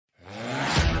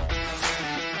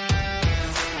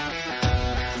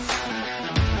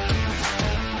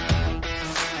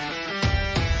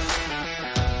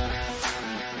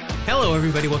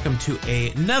everybody. Welcome to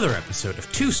another episode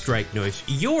of Two Strike Noise,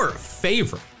 your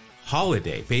favorite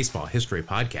holiday baseball history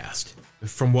podcast,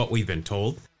 from what we've been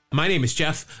told. My name is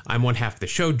Jeff. I'm one half of the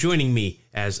show. Joining me,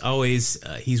 as always,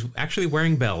 he's actually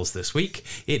wearing bells this week.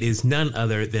 It is none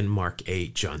other than Mark A.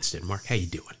 Johnston. Mark, how you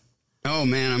doing? Oh,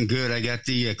 man, I'm good. I got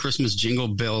the Christmas jingle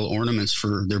bell ornaments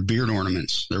for their beard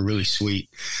ornaments. They're really sweet.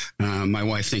 My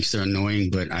wife thinks they're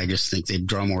annoying, but I just think they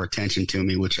draw more attention to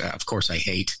me, which, of course, I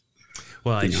hate.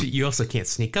 Well, you also can't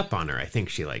sneak up on her. I think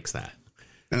she likes that.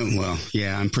 Well,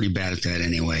 yeah, I'm pretty bad at that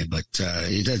anyway, but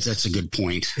that's a good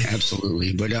point.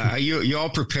 Absolutely. But you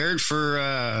all prepared for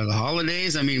the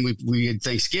holidays? I mean, we had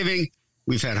Thanksgiving,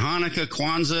 we've had Hanukkah,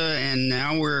 Kwanzaa, and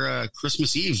now we're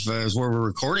Christmas Eve is where we're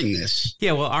recording this.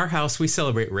 Yeah, well, our house, we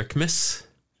celebrate Rickmas.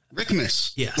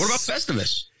 Rickmas? Yes. What about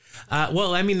Festivus?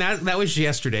 Well, I mean, that was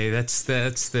yesterday. That's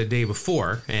the day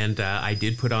before, and I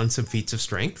did put on some feats of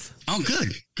strength. Oh,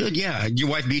 good. Yeah. Your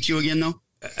wife beat you again, though?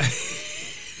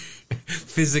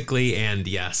 Physically, and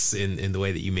yes, in the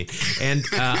way that you mean. And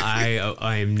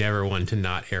I am never one to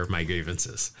not air my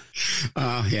grievances.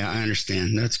 Yeah, I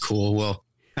understand. That's cool. Well,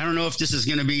 I don't know if this is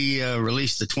going to be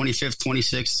released the 25th,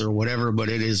 26th, or whatever, but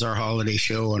it is our holiday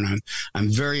show, and I'm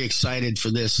very excited for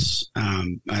this.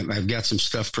 I've got some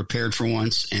stuff prepared for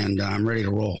once, and I'm ready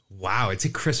to roll. Wow, it's a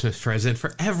Christmas present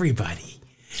for everybody.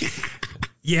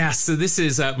 Yeah, so this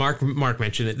is, Mark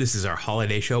mentioned it, this is our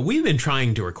holiday show. We've been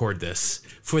trying to record this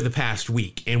for the past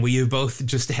week, and we have both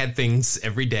just had things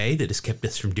every day that has kept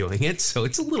us from doing it, so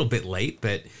it's a little bit late,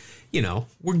 but, you know,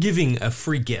 we're giving a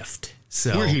free gift.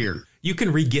 So we're here. You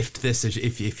can re-gift this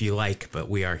if you like, but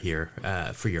we are here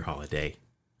for your holiday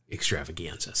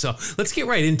extravaganza. So let's get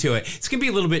right into it. It's going to be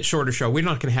a little bit shorter show. We're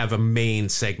not going to have a main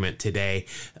segment today.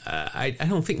 I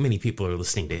don't think many people are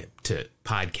listening to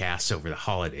podcasts over the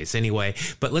holidays anyway,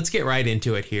 but let's get right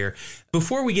into it here.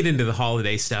 Before we get into the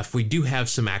holiday stuff, we do have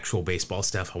some actual baseball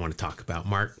stuff I want to talk about.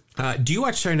 Mark, do you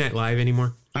watch Saturday Night Live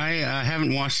anymore? I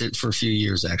haven't watched it for a few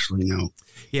years, actually, no.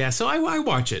 Yeah, so I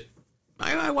watch it.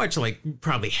 I watch like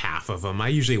probably half of them. I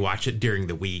usually watch it during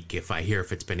the week if I hear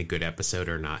if it's been a good episode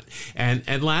or not.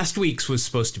 And last week's was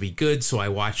supposed to be good, so I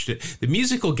watched it. The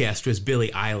musical guest was Billie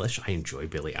Eilish. I enjoy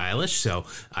Billie Eilish, so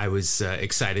I was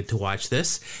excited to watch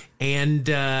this. And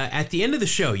at the end of the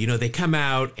show, you know, they come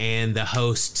out and the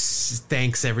host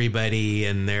thanks everybody,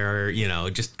 and they're, you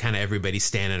know, just kind of everybody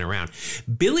standing around.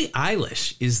 Billie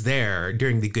Eilish is there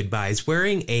during the goodbyes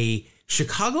wearing a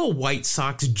Chicago White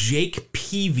Sox Jake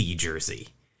Peavy jersey.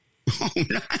 Oh,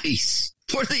 nice.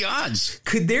 What are the odds?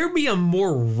 Could there be a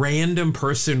more random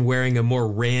person wearing a more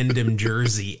random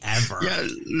jersey ever? Yeah,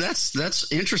 that's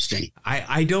interesting.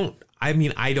 I like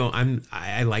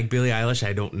Billie Eilish.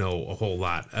 I don't know a whole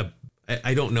lot.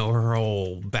 I don't know her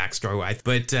whole backstory,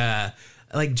 but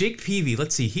like Jake Peavy,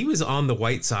 let's see, he was on the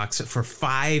White Sox for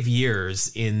 5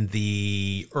 years in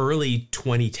the early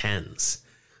 2010s.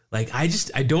 Like, I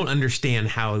don't understand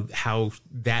how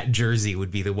that jersey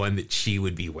would be the one that she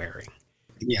would be wearing.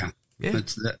 Yeah.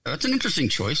 That's an interesting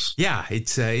choice. Yeah,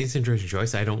 it's an interesting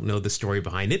choice. I don't know the story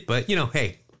behind it, but, you know,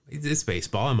 hey, it's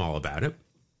baseball. I'm all about it.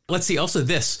 Let's see. Also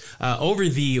this, over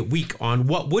the week on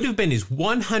what would have been his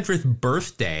 100th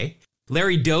birthday,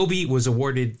 Larry Doby was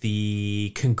awarded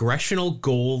the Congressional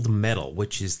Gold Medal,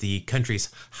 which is the country's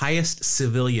highest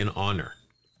civilian honor.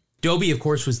 Doby, of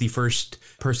course, was the first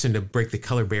person to break the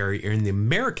color barrier in the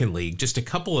American League just a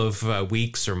couple of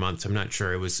weeks or months. I'm not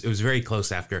sure. It was very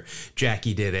close after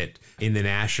Jackie did it in the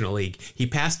National League. He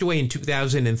passed away in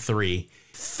 2003.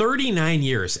 39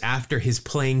 years after his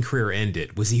playing career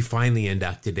ended was he finally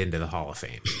inducted into the Hall of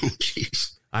Fame. Oh,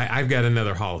 jeez. I've got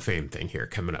another Hall of Fame thing here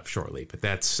coming up shortly, but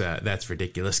that's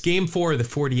ridiculous. Game 4 of the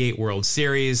 48 World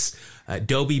Series.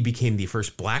 Doby became the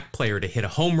first black player to hit a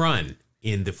home run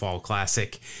in the Fall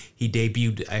Classic. He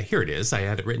debuted, here it is, I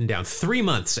had it written down, 3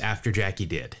 months after Jackie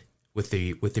did with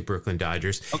the Brooklyn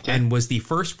Dodgers, okay, and was the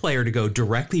first player to go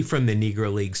directly from the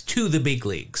Negro Leagues to the big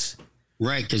leagues.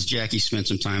 Right, because Jackie spent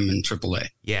some time in AAA.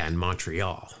 Yeah, in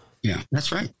Montreal. Yeah,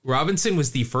 that's right. Robinson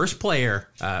was the first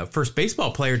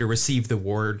baseball player to receive the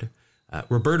award.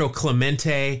 Roberto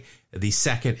Clemente, the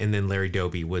second, and then Larry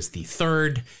Doby was the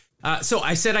third. So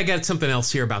I said I got something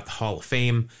else here about the Hall of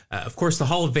Fame. Of course, the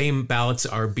Hall of Fame ballots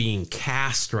are being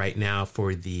cast right now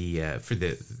for the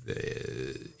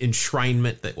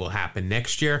enshrinement that will happen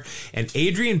next year. And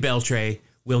Adrian Beltre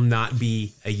will not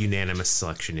be a unanimous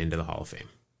selection into the Hall of Fame.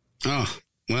 Oh,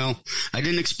 well, I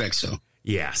didn't expect so.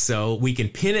 Yeah, so we can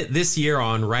pin it this year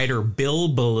on writer Bill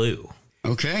Ballou.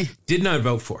 Okay. Did not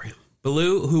vote for him.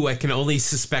 Ballou, who I can only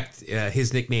suspect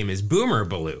his nickname is Boomer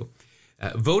Ballou,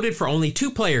 voted for only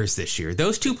 2 players this year.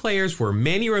 Those 2 players were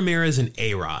Manny Ramirez and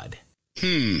A-Rod.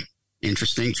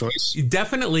 Interesting choice.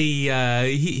 Definitely,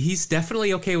 he's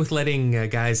definitely okay with letting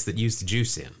guys that use the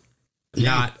juice in.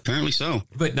 Yeah, apparently so.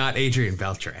 But not Adrian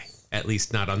Beltre, at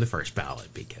least not on the first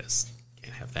ballot, because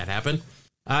can't have that happen.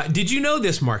 Did you know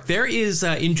this, Mark? There is,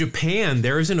 in Japan,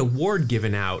 there is an award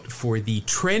given out for the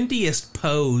trendiest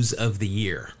pose of the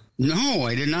year. No,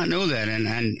 I did not know that.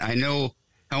 And I know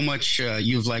how much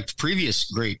you've liked previous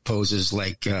great poses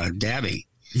like dabbing.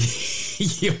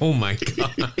 Oh my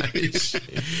gosh.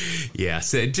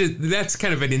 Yes, that's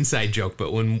kind of an inside joke,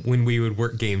 but when we would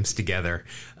work games together,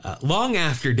 long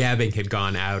after dabbing had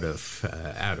gone out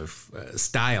of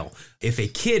style, if a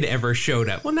kid ever showed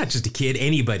up, well, not just a kid,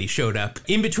 anybody showed up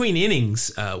in between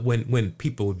innings, when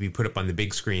people would be put up on the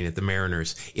big screen at the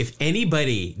Mariners, if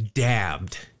anybody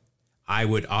dabbed, I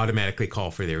would automatically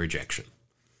call for their ejection.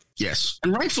 Yes,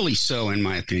 and rightfully so, in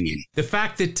my opinion. The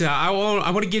fact that I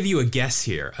want to give you a guess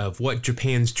here of what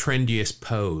Japan's trendiest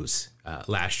pose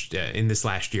in this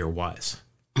last year was.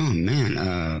 Oh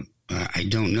man, I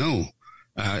don't know.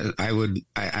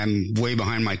 I'm way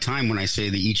behind my time when I say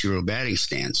the Ichiro batting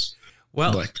stance.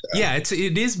 Well, but,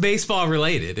 it is baseball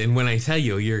related, and when I tell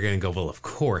you, you're going to go, well, of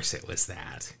course it was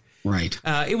that. Right.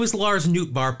 It was Lars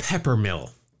Nootbaar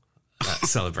Peppermill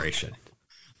celebration.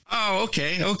 Oh,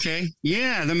 okay.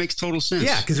 Yeah, that makes total sense.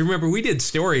 Yeah, because remember, we did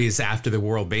stories after the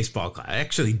World Baseball Classic,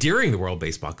 actually during the World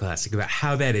Baseball Classic, about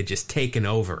how that had just taken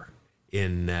over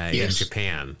in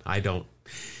Japan. I don't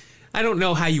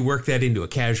know how you work that into a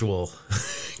casual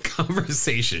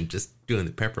conversation, just doing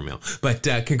the peppermill.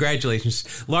 But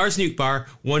congratulations, Lars Nootbaar,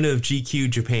 one of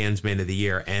GQ Japan's Men of the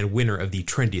Year and winner of the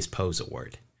Trendiest Pose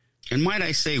Award. And might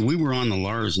I say, we were on the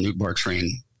Lars Nootbaar train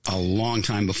a long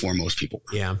time before most people.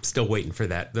 Yeah, I'm still waiting for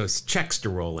those checks to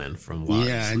roll in from Lars.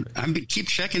 Yeah, I keep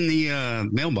checking the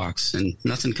mailbox and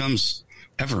nothing comes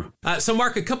ever. So,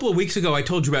 Mark, a couple of weeks ago, I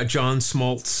told you about John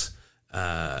Smoltz,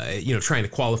 trying to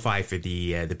qualify for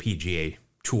the PGA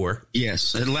Tour.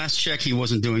 Yes, at last check, he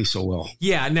wasn't doing so well.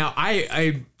 Yeah, now,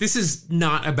 this is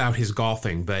not about his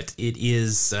golfing, but it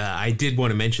is, I did want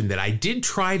to mention that I did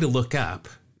try to look up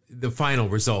the final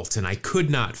results, and I could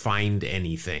not find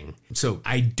anything. So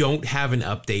I don't have an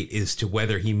update as to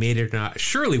whether he made it or not.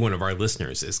 Surely one of our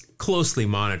listeners is closely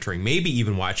monitoring, maybe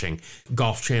even watching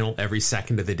Golf Channel every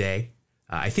second of the day.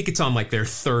 I think it's on like their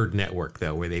third network,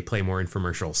 though, where they play more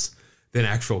infomercials than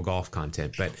actual golf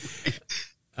content. But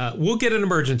we'll get an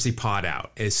emergency pod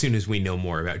out as soon as we know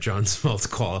more about John Smoltz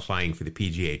qualifying for the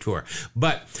PGA Tour.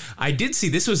 But I did see,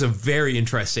 this was a very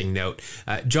interesting note.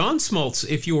 John Smoltz,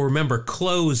 if you'll remember,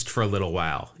 closed for a little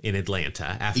while in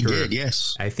Atlanta. After, he did,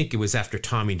 yes. I think it was after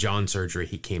Tommy John surgery,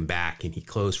 he came back and he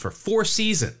closed for 4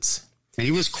 seasons. And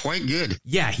he was quite good.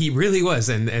 Yeah, he really was.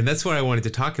 And that's what I wanted to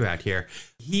talk about here.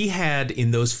 He had, in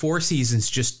those 4 seasons,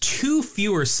 just 2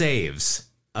 fewer saves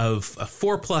of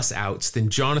 4+ outs than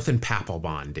Jonathan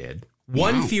Papelbon did.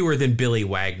 1 fewer than Billy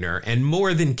Wagner, and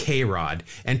more than K-Rod,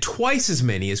 and twice as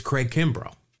many as Craig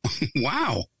Kimbrough.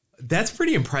 Wow. That's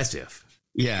pretty impressive.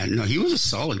 Yeah, no, he was a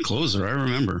solid closer. I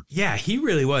remember. Yeah, he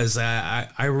really was. I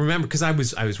remember because I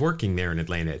was working there in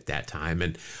Atlanta at that time,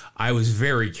 and I was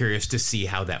very curious to see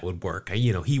how that would work.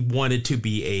 He wanted to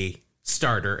be a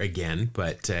starter again,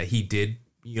 but he did,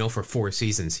 for 4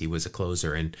 seasons, he was a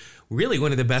closer and really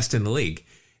one of the best in the league.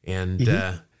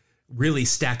 And really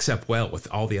stacks up well with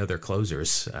all the other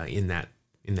closers in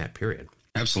that period.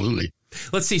 Absolutely.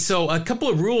 Let's see. So a couple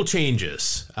of rule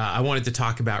changes I wanted to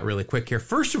talk about really quick here.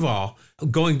 First of all,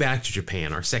 going back to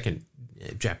Japan, our second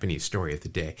Japanese story of the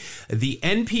day, the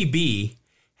NPB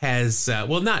has,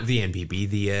 not the NPB,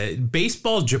 the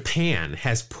Baseball Japan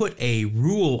has put a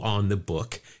rule on the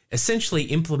book, essentially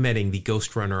implementing the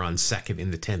ghost runner on second in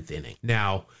the 10th inning.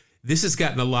 Now, this has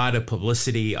gotten a lot of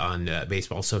publicity on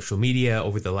baseball social media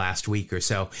over the last week or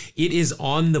so. It is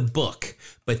on the book,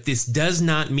 but this does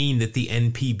not mean that the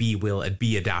NPB will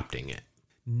be adopting it.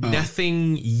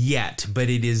 Nothing yet, but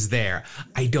it is there.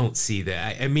 I don't see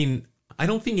that. I mean, I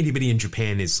don't think anybody in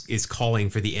Japan is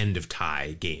calling for the end of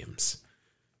tie games.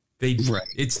 Right.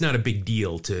 It's not a big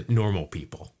deal to normal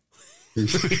people.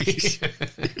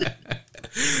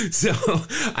 So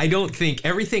I don't think,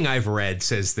 everything I've read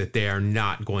says that they are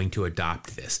not going to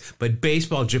adopt this, but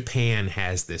Baseball Japan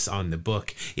has this on the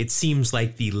book. It seems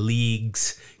like the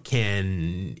leagues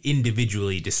can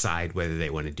individually decide whether they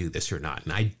want to do this or not.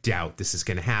 And I doubt this is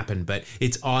going to happen, but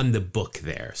it's on the book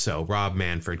there. So Rob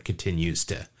Manfred continues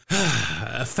to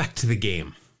affect the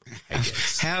game, I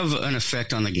guess. Have an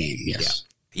effect on the game. Yes.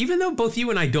 Yeah. Even though both you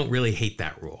and I don't really hate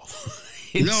that rule.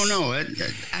 No,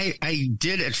 I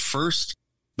did at first,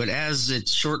 but as it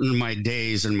shortened my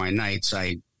days and my nights,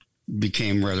 I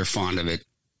became rather fond of it.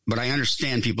 But I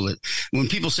understand people that when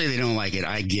people say they don't like it,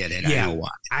 I get it. Yeah, I know why.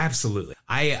 Absolutely.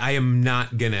 I am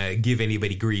not going to give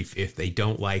anybody grief if they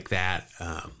don't like that.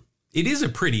 It is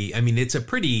it's a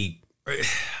pretty,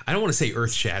 I don't want to say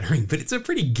earth shattering, but it's a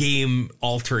pretty game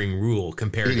altering rule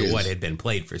compared to what had been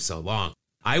played for so long.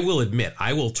 I will admit,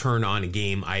 I will turn on a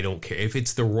game. I don't care if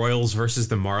it's the Royals versus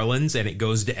the Marlins and it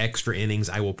goes to extra innings.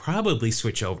 I will probably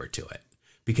switch over to it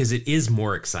because it is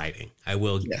more exciting. I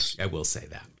will say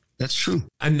that. That's true.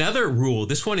 Another rule,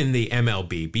 this one in the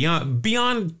MLB,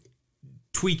 beyond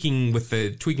tweaking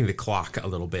the clock a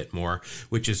little bit more,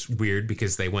 which is weird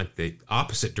because they went the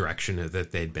opposite direction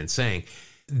that they'd been saying.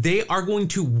 They are going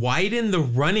to widen the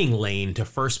running lane to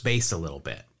first base a little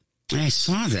bit. I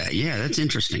saw that. Yeah, that's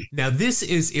interesting. Now, this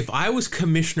is if I was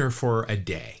commissioner for a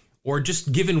day or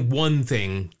just given one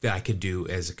thing that I could do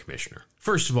as a commissioner.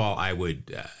 First of all, I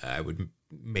would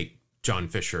make John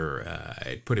Fisher,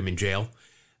 I'd put him in jail.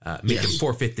 Make him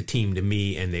forfeit the team to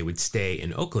me, and they would stay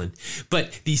in Oakland.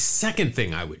 But the second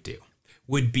thing I would do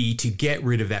would be to get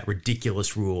rid of that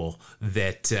ridiculous rule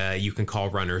that you can call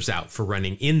runners out for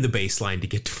running in the baseline to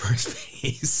get to first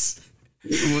base.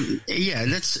 Well, yeah,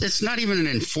 it's not even an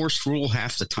enforced rule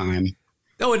half the time.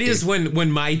 Oh, it is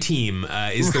when my team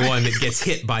is the one that gets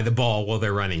hit by the ball while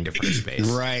they're running to first base.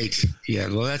 Right. Yeah.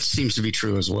 Well, that seems to be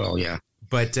true as well. Yeah.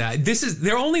 But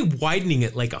they're only widening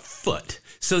it like a foot.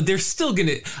 So they're still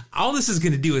all this is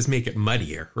going to do is make it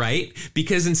muddier, right?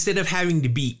 Because instead of having to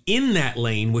be in that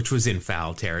lane, which was in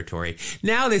foul territory,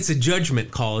 now it's a judgment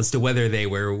call as to whether they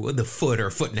were the foot or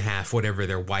foot and a half, whatever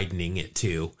they're widening it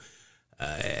to.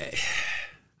 I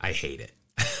hate it.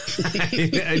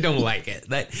 I don't like it.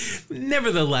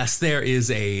 Nevertheless, there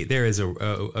is a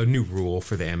new rule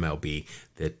for the MLB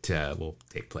that will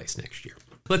take place next year.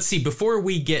 Let's see. Before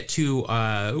we get to,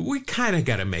 we kind of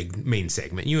got a main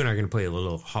segment. You and I are going to play a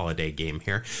little holiday game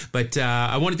here. But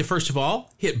I wanted to, first of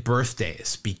all, hit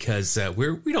birthdays because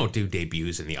we don't do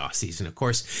debuts in the off season, of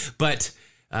course. But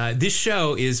this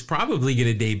show is probably going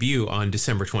to debut on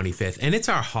December 25th. And it's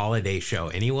our holiday show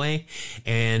anyway.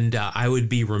 And I would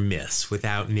be remiss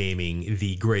without naming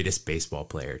the greatest baseball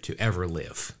player to ever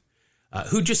live.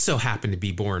 Who just so happened to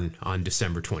be born on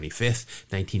December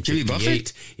 25th,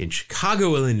 1958, in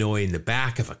Chicago, Illinois, in the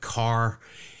back of a car.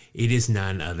 It is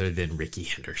none other than Rickey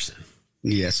Henderson.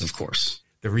 Yes, of course.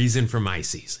 The reason for my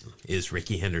season is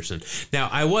Rickey Henderson. Now,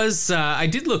 I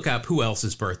did look up who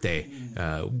else's birthday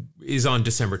is on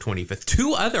December 25th.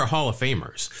 2 other Hall of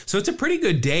Famers. So it's a pretty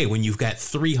good day when you've got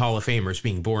 3 Hall of Famers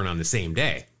being born on the same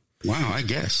day. Wow, I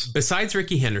guess. Besides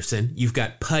Rickey Henderson, you've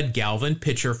got Pud Galvin,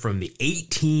 pitcher from the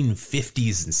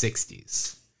 1850s and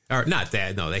 60s. Or not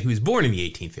that, no, he was born in the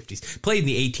 1850s. Played in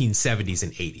the 1870s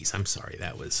and 80s. I'm sorry,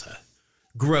 that was a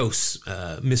gross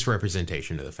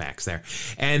misrepresentation of the facts there.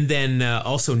 And then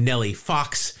also Nellie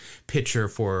Fox, pitcher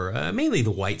for mainly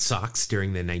the White Sox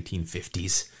during the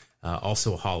 1950s.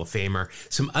 Also a Hall of Famer.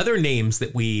 Some other names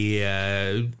that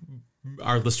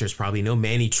our listeners probably know.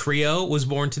 Manny Trio was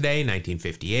born today,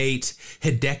 1958.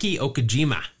 Hideki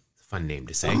Okajima, fun name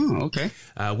to say. Oh, okay.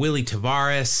 Willie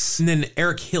Tavares, and then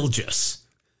Eric Hilgess.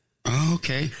 Oh,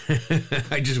 okay.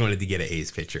 I just wanted to get an A's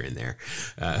pitcher in there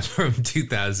from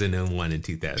 2001 and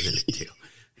 2002.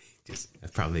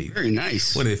 Probably very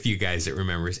nice. One of the few guys that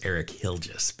remembers Eric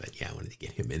Hilgess, but yeah, I wanted to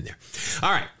get him in there.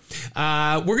 All right.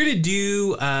 We're going to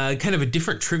do kind of a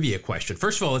different trivia question.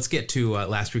 First of all, let's get to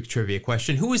last week's trivia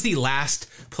question. Who was the last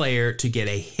player to get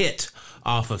a hit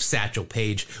off of Satchel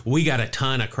Paige? We got a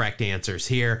ton of correct answers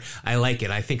here. I like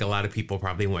it. I think a lot of people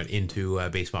probably went into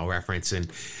Baseball Reference and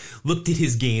looked at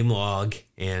his game log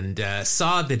and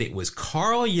saw that it was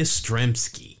Carl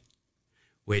Yastrzemski,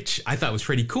 which I thought was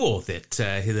pretty cool that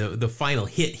the final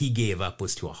hit he gave up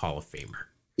was to a Hall of Famer.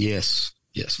 Yes,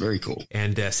 very cool.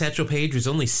 And Satchel Paige was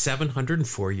only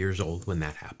 704 years old when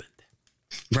that happened.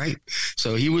 Right.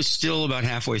 So he was still about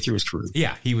halfway through his career.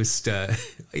 Yeah, he was,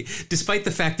 despite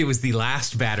the fact it was the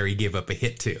last batter he gave up a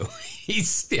hit to,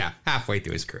 he's halfway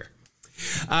through his career.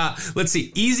 Let's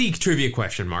see. Easy trivia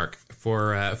question, Mark,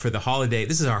 for the holiday.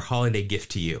 This is our holiday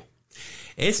gift to you.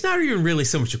 It's not even really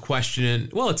so much a question.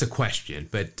 Well, it's a question,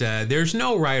 but there's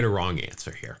no right or wrong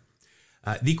answer here.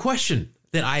 The question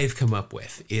that I have come up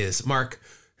with is, Mark,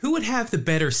 who would have the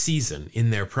better season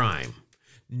in their prime?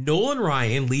 Nolan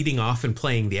Ryan leading off and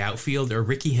playing the outfield, or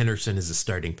Rickey Henderson as a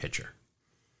starting pitcher?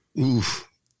 Oof.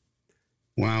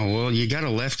 Wow. Well, you got a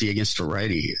lefty against a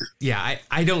righty here. Yeah,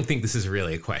 I don't think this is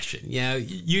really a question. Yeah,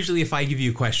 usually if I give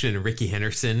you a question and Rickey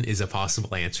Henderson is a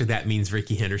possible answer, that means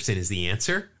Rickey Henderson is the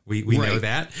answer. We right. know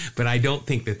that, but I don't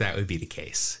think that would be the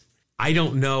case. I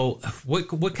don't know.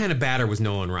 What kind of batter was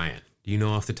Nolan Ryan? Do you know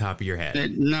off the top of your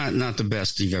head? Not the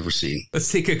best you've ever seen.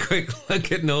 Let's take a quick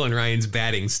look at Nolan Ryan's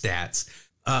batting stats.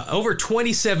 Over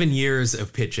 27 years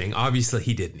of pitching, obviously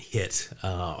he didn't hit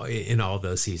in all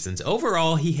those seasons.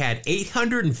 Overall, he had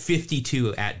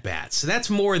 852 at-bats. So that's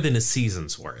more than a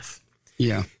season's worth.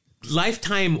 Yeah.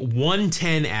 Lifetime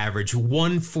 110 average,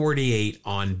 148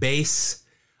 on base,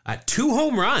 2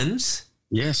 home runs.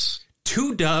 Yes.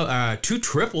 2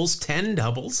 triples, 10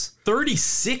 doubles,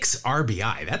 36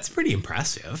 RBI. That's pretty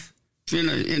impressive. In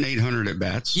 800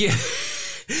 at-bats. Yeah.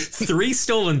 3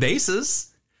 stolen bases.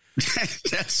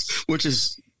 Which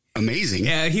is amazing.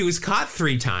 Yeah, he was caught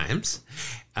 3 times.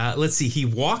 Let's see. He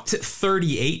walked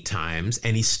 38 times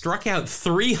and he struck out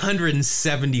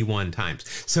 371 times.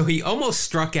 So he almost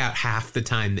struck out half the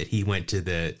time that he went to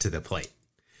the plate.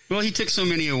 Well, he took so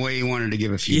many away, he wanted to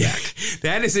give a few back.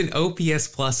 That is an OPS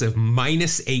plus of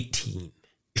minus 18.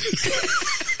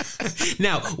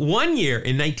 Now, one year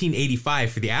in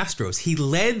 1985 for the Astros, he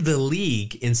led the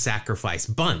league in sacrifice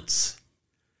bunts.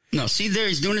 No, see there,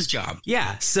 he's doing his job.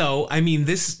 Yeah, so, I mean,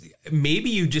 maybe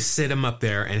you just sit him up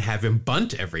there and have him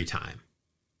bunt every time.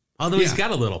 Although he's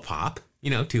got a little pop,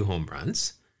 2 home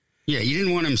runs. Yeah, you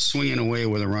didn't want him swinging away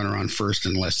with a runner on first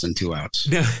in less than 2 outs.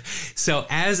 No, so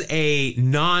as a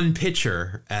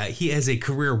non-pitcher, he has a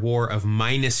career WAR of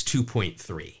minus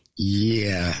 2.3.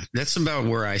 Yeah, that's about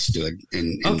where I stood.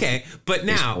 Okay, but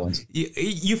now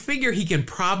you figure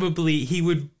he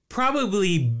would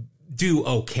probably do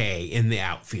okay in the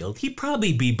outfield. He'd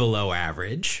probably be below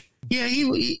average. Yeah,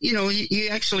 he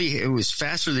actually, it was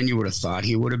faster than you would have thought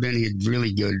he would have been. He had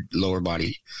really good lower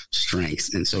body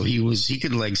strength. And so he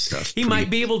could leg stuff. He might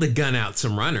be able to gun out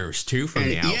some runners too from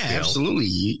the outfield. Yeah, absolutely.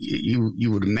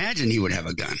 You would imagine he would have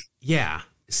a gun. Yeah.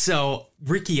 So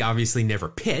Rickey obviously never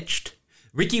pitched.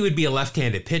 Rickey would be a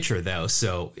left-handed pitcher though.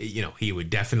 So, he would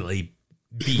definitely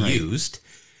be used.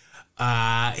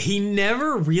 He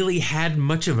never really had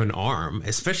much of an arm,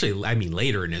 especially,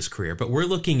 later in his career, but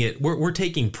we're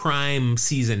taking prime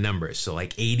season numbers. So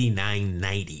like 89,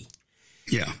 90.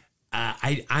 Yeah.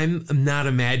 I'm not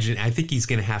imagining. I think he's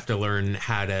going to have to learn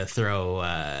how to throw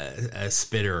a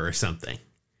spitter or something.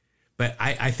 But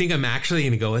I think I'm actually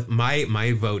going to go with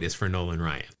my vote is for Nolan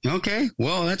Ryan. Okay.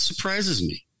 Well, that surprises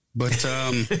me, but,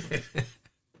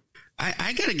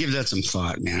 I got to give that some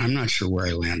thought, man. I'm not sure where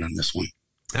I land on this one.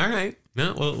 All right.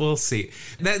 No, we'll see.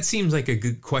 That seems like a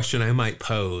good question I might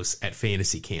pose at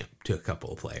fantasy camp to a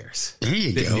couple of players. There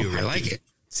you go. I like it.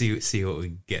 See what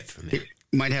we get from there.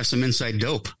 It might have some inside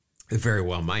dope. It very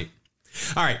well might.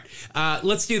 All right.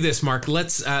 Let's do this, Mark.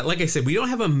 Let's, like I said, we don't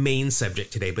have a main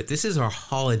subject today, but this is our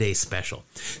holiday special.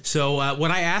 So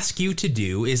what I ask you to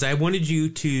do is I wanted you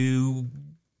to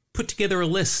put together a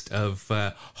list of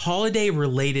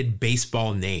holiday-related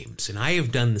baseball names, and I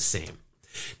have done the same.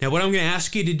 Now, what I'm going to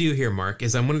ask you to do here, Mark,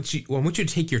 is I want you to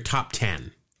take your top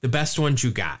 10, the best ones you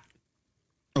got.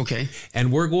 Okay.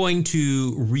 And we're going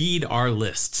to read our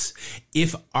lists.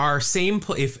 If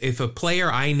if a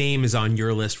player I name is on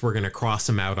your list, we're going to cross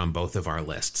them out on both of our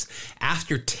lists.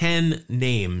 After 10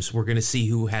 names, we're going to see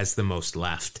who has the most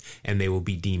left, and they will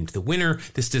be deemed the winner.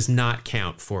 This does not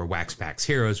count for Wax Packs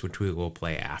Heroes, which we will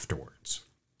play afterwards.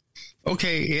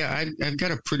 Okay, yeah, I've got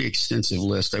a pretty extensive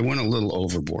list. I went a little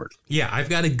overboard. Yeah, I've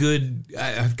got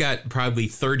probably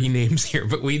 30 names here,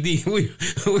 but we're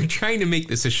trying to make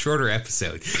this a shorter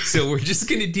episode. So we're just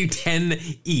going to do 10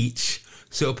 each.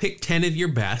 So pick 10 of your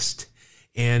best,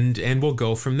 and we'll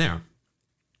go from there.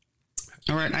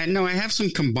 All right, I know I have some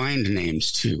combined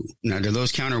names, too. Now, do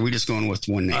those count, or are we just going with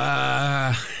one name?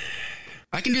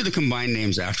 I can do the combined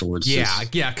names afterwards. Yeah,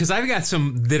 because I've got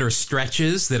some that are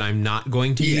stretches that I'm not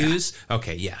going to use.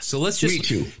 Okay, yeah. So let's just... Me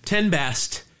too. 10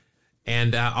 best,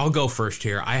 and I'll go first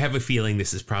here. I have a feeling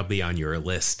this is probably on your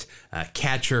list.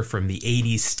 Catcher from the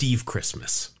 80s, Steve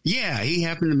Christmas. Yeah, he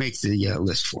happened to make the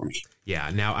list for me.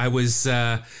 Yeah, now I was...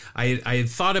 I had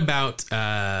thought about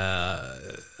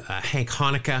Hank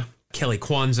Hanukkah, Kelly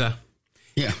Kwanzaa.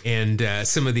 Yeah. And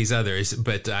some of these others,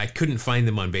 but I couldn't find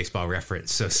them on Baseball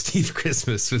Reference. So Steve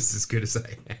Christmas was as good as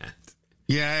I had.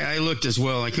 Yeah, I looked as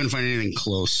well. I couldn't find anything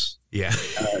close. Yeah.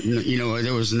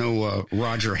 There was no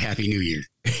Roger Happy New Year.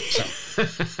 So.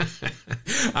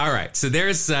 All right. So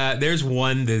there's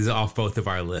one that is off both of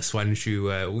our lists. Why don't you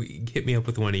hit me up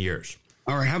with one of yours?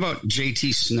 All right. How about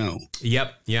JT Snow?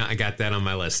 Yep. Yeah, I got that on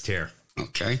my list here.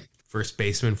 Okay. First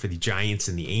baseman for the Giants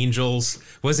and the Angels.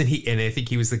 Wasn't he? And I think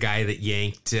he was the guy that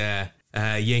yanked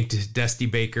Dusty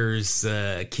Baker's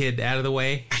kid out of the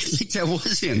way. I think that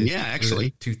was him. Yeah, actually.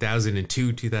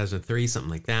 2002, 2003,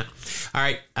 something like that. All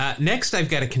right. Next, I've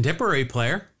got a contemporary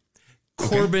player,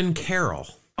 Corbin Carroll.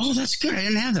 Oh, that's good. I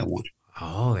didn't have that one.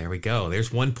 Oh, there we go.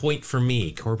 There's 1 point for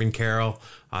me. Corbin Carroll,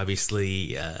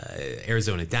 obviously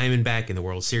Arizona Diamondback in the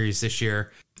World Series this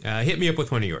year. Hit me up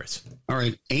with one of yours. All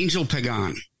right. Angel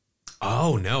Pagan.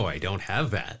 Oh, no, I don't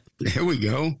have that. There we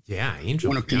go. Yeah, Angel.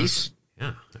 One apiece.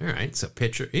 Yeah. All right. So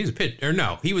pitcher. He's a pitcher. Or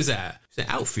no, he was an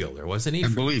outfielder, wasn't he? I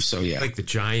believe so, yeah. Like the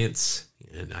Giants.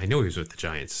 And I know he was with the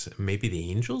Giants. Maybe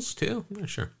the Angels, too? I'm not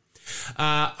sure.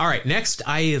 All right, next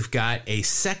I have got a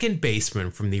second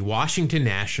baseman from the Washington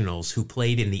Nationals who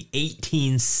played in the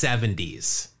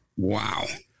 1870s. Wow.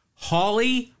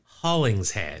 Holly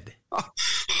Hollingshead.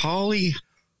 Holly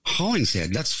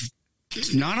Hollingshead. That's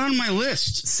not on my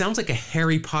list. Sounds like a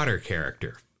Harry Potter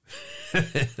character.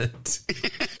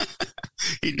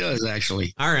 He does,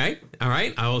 actually. All right.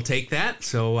 I will take that.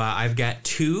 So I've got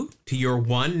 2 to your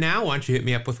 1 now. Why don't you hit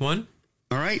me up with one?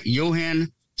 All right.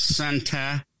 Johan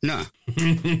Santana.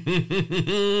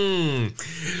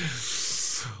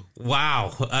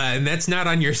 Wow. And that's not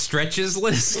on your stretches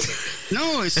list?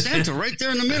 No, it's Santa right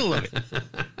there in the middle of it.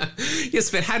 Yes,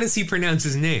 but how does he pronounce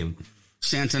his name?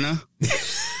 Santana.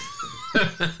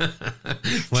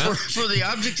 Well, for the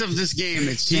object of this game,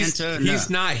 it's Santa. He's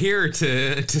not here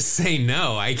to say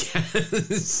no, I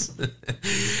guess.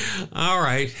 All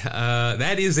right.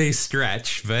 That is a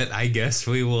stretch, but I guess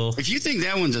we will. If you think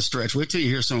that one's a stretch, wait till you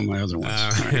hear some of my other ones.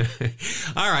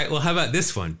 All right. Well, how about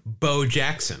this one? Bo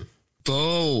Jackson.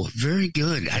 Bo, very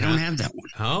good. I don't have that one.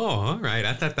 Oh, all right.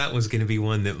 I thought that was going to be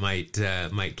one that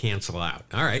might cancel out.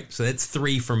 All right. So that's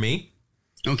 3 for me.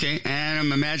 Okay. And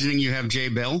I'm imagining you have Jay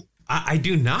Bell. I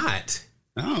do not.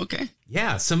 Oh, okay.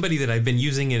 Yeah, somebody that I've been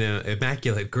using in an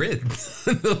immaculate grid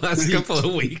the last couple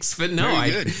of weeks. But no,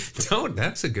 I don't.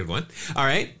 That's a good one. All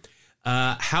right.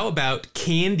 How about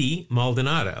Candy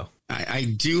Maldonado?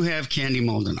 I do have Candy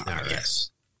Maldonado. Right. Yes.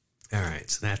 All right.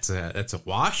 So that's a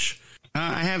wash.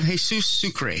 I have Jesus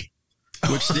Sucre,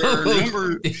 which there are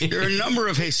a number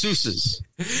of Jesuses.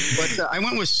 But I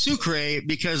went with Sucre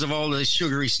because of all the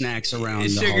sugary snacks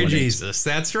around. Sugar Jesus,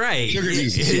 that's right. Sugar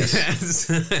Jesus, yes.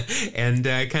 And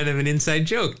kind of an inside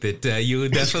joke that you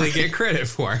would definitely get credit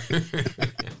for.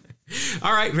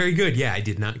 All right, very good. Yeah, I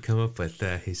did not come up with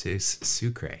Jesus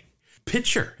Sucre.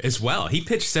 Pitcher as well. He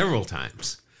pitched several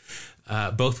times,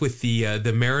 both with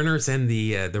the Mariners and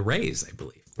the Rays, I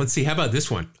believe. Let's see. How about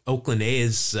this one? Oakland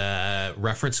A's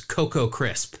reference Cocoa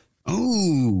Crisp.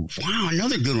 Oh, wow.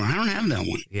 Another good one. I don't have that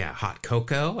one. Yeah. Hot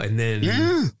cocoa. And then,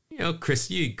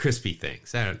 crispy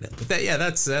things. I don't know. But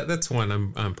that's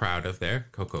one I'm proud of there.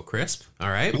 Cocoa Crisp. All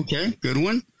right. Okay. Good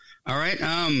one. All right.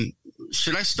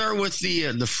 Should I start with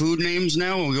the food names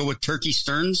now? We'll go with Turkey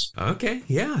Stearns. Okay,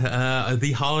 yeah.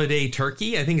 The holiday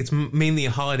turkey. I think it's mainly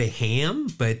a holiday ham,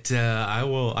 but I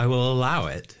will allow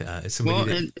it.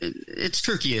 It's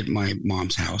turkey at my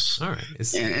mom's house. All right,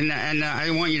 and I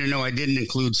want you to know I didn't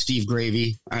include Steve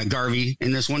Garvey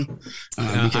in this one. I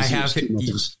have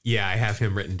I have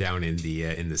him written down in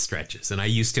the stretches, and I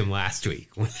used him last week.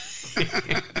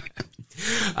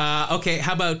 Okay,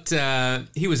 how about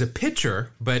he was a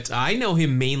pitcher, but I know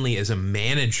him mainly as a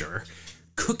manager.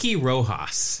 Cookie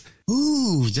Rojas.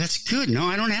 Ooh, that's good. No,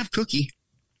 I don't have Cookie.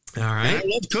 All right. I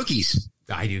love cookies.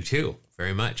 I do too,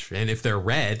 very much. And if they're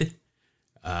red,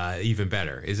 even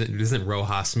better. Doesn't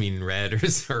Rojas mean red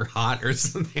or hot or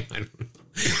something? I don't know.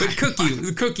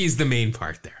 But cookie's the main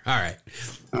part there. All right.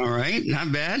 All right,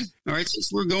 not bad. All right,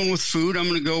 since we're going with food, I'm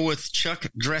going to go with Chuck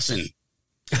Dressen.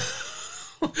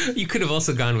 You could have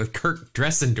also gone with Kirk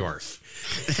Dressendorf.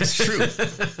 That's true.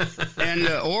 And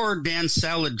or Dan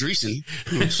Salad Dreesen.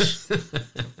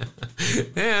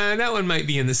 Yeah, that one might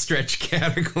be in the stretch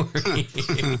category.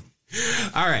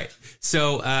 All right.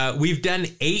 So we've done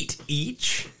 8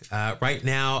 each. Right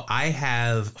now, I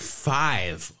have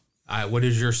 5. What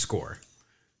is your score?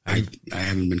 I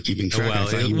haven't been keeping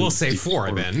track. Well, we'll say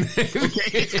 4 then.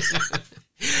 Okay.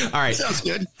 All right. Sounds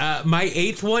good. My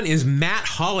 8th one is Matt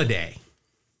Holliday.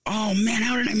 Oh, man,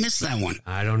 how did I miss that one?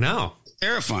 I don't know.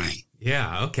 Terrifying.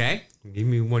 Yeah, okay. Give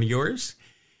me one of yours.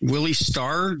 Willie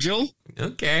Starr, Jill?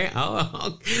 Okay,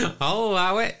 I'll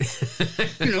allow it.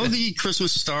 The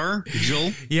Christmas star,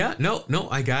 Jill? Yeah, no,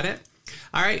 I got it.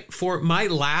 All right, for my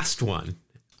last one,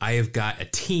 I have got a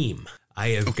team. I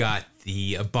have got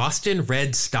the Boston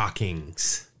Red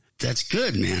Stockings. That's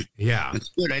good, man. Yeah. That's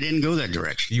good. I didn't go that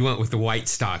direction. You went with the White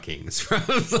Stockings,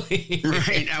 probably.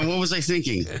 Right. What was I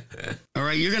thinking? All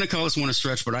right, you're going to call this one a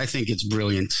stretch, but I think it's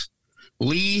brilliant.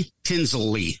 Lee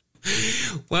Tinsley.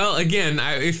 Well, again,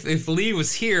 if Lee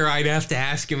was here, I'd have to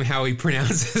ask him how he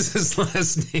pronounces his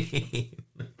last name.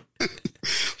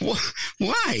 Why?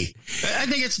 I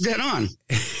think it's dead on.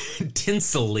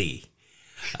 Tinsley.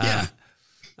 Yeah.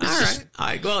 All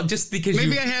right. Well, just because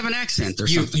maybe I have an accent or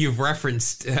something. You've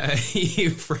referenced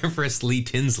Lee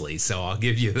Tinsley, so I'll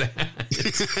give you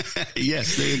that.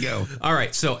 Yes, there you go. All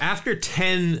right. So after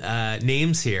 10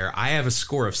 names here, I have a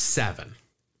score of 7.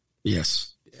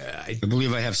 Yes. I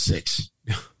believe I have 6.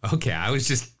 Okay. I was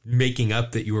just making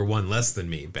up that you were one less than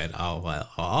me, but I'll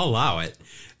allow it.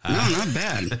 No, not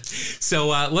bad. So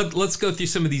let's go through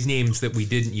some of these names that we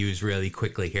didn't use really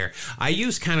quickly here. I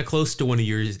used kind of close to one of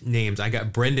your names. I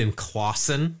got Brendan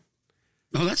Clausen.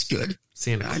 Oh, that's good.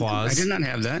 Santa Claus. I did not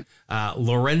have that.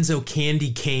 Lorenzo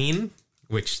Candy Cane,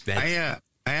 which I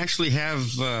actually have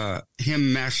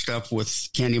him mashed up with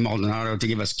Candy Maldonado to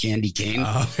give us Candy Cane.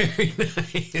 Oh, very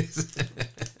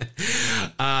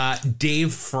nice.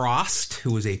 Dave Frost,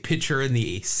 who was a pitcher in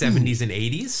the 70s and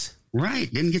 80s.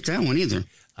 Right. Didn't get that one either.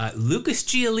 Lucas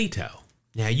Giolito.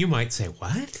 Now, you might say,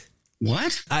 what?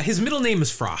 What? His middle name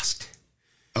is Frost.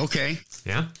 Okay.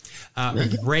 Yeah.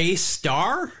 Ray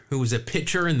Starr, who was a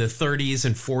pitcher in the 30s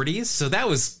and 40s. So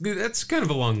that's kind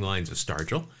of along the lines of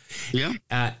Stargell. Yeah.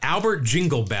 Albert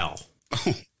Jingle Bell.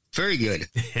 Oh, very good.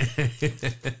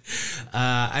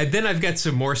 Then I've got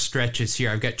some more stretches here.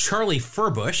 I've got Charlie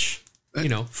Furbush.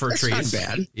 Fir trees. That's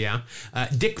not bad. Yeah.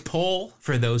 Dick Pole,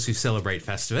 for those who celebrate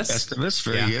Festivus. Festivus,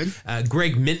 very good.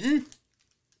 Greg Minton.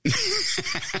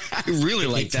 I really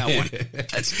like that one.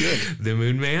 That's good. The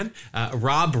Moon Man.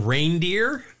 Rob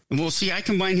Reindeer. Well, see, I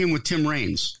combine him with Tim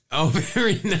Raines. Oh,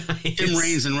 very nice. Tim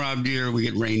Raines and Rob Deere, we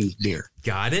get Reindeer.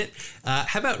 Got it.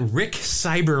 How about Rick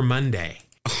Cyber Monday?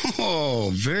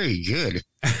 Oh, very good.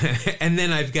 And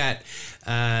then I've got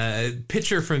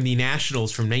pitcher from the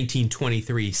Nationals from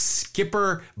 1923,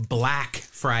 Skipper Black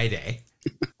Friday.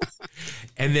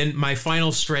 And then my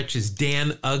final stretch is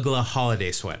Dan Ugla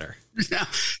Holiday Sweater. Now,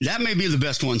 that may be the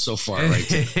best one so far,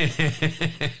 right?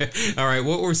 All right.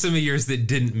 What were some of yours that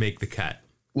didn't make the cut?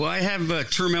 Well, I have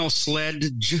Termel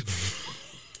Sledge.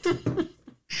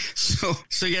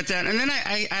 So you get that. And then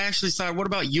I actually thought, what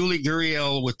about Yuli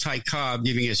Gurriel with Ty Cobb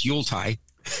giving us Yuletide?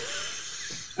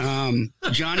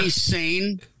 Johnny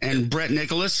Sane and Brett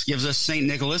Nicholas gives us St.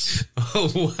 Nicholas.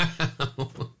 Oh,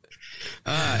 wow.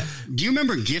 Do you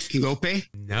remember Gif Ngope?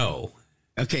 No.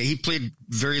 Okay, he played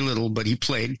very little, but he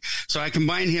played. So I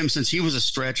combined him, since he was a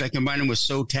stretch, I combined him with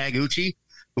So Taguchi.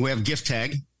 We have Gift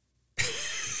Tag.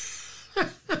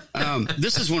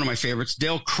 This is one of my favorites.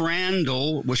 Dale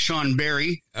Crandall with Sean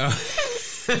Berry.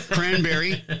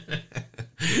 Cranberry.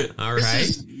 All right.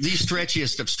 This is the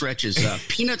stretchiest of stretches.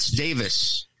 Peanuts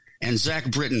Davis and Zach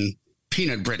Britton.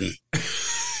 Peanut Britton.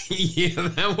 Yeah,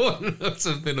 that one was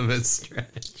a bit of a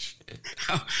stretch.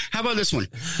 How about this one?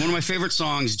 One of my favorite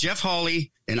songs, Jeff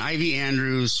Hawley and Ivy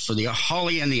Andrews for the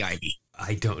Holly and the Ivy.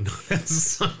 I don't know that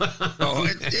song. Oh,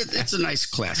 it's a nice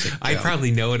classic. I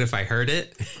probably know it if I heard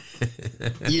it.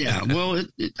 Yeah, well,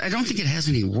 I don't think it has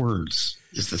any words,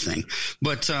 is the thing.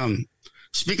 But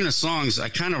speaking of songs, I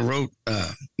kind of wrote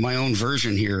my own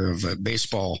version here of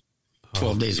baseball.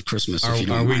 12 Days of Christmas. Are we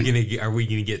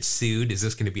gonna get sued? Is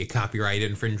this gonna be a copyright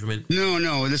infringement?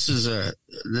 No. This is a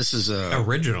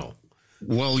original,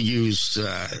 well used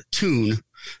tune,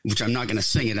 which I'm not going to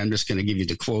sing it. I'm just going to give you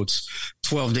the quotes.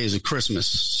 12 Days of Christmas.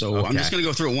 So okay. I'm just going to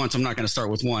go through it once. I'm not going to start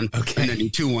with 1, okay, and then do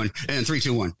 2, 1, and then 3,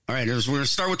 2, 1. All right, we're going to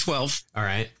start with 12. All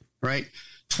right. Right.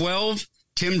 12,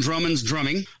 Tim Drummond's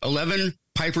drumming. 11,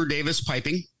 Piper Davis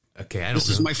piping. Okay, this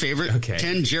is my favorite. Okay.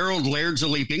 10, Gerald Laird's a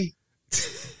leaping.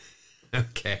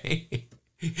 Okay.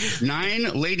 9,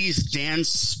 Ladies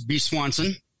Dance B.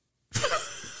 Swanson.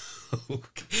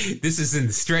 Okay. This is in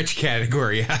the stretch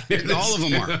category. All of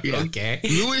them are. Yeah. Okay.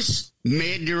 Louis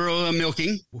Maduro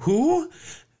milking. Who?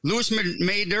 Louis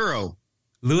Maduro.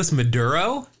 Louis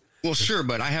Maduro? Well, sure,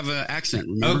 but I have an accent.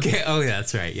 Remember? Okay. Oh, yeah,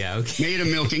 that's right. Yeah. Okay. Made a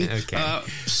milking. Okay.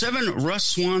 7, Russ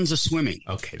Swans a swimming.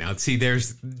 Okay. Now, see,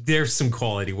 there's some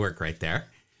quality work right there.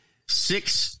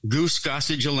 6, Goose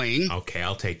Gossage a laying. Okay,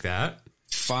 I'll take that.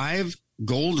 5,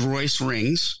 Gold Royce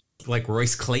rings. Like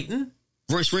Royce Clayton?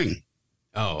 Royce Ring.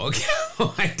 Oh, okay.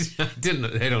 I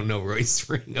don't know Royce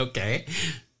Ring. Okay.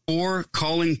 4,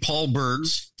 Calling Paul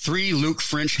Birds. 3, Luke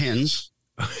French hens.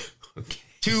 Okay.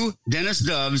 2, Dennis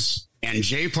Doves and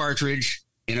Jay Partridge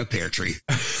in a pear tree.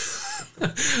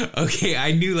 Okay,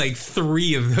 I knew like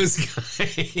 3 of those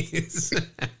guys.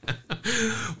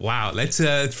 Wow, that's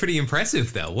pretty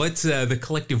impressive, though. What's the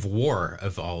collective war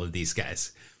of all of these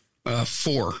guys?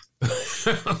 4.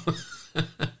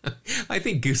 I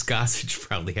think Goose Gossage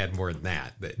probably had more than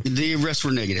that. But the rest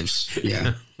were negatives.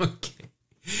 Yeah. Okay.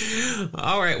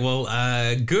 All right. Well,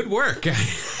 good work.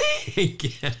 I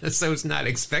guess I was not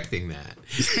expecting that.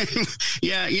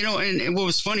 Yeah, and what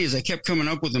was funny is I kept coming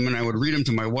up with them, and I would read them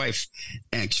to my wife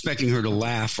and expecting her to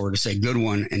laugh or to say good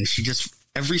one, and she just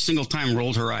every single time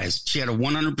rolled her eyes. She had a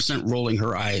 100% rolling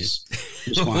her eyes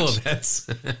response. Well, that's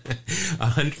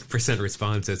 100%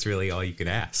 response. That's really all you could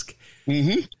ask.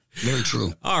 Mm-hmm. Very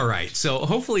true. All right. So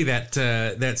hopefully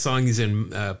that song is in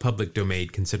public domain,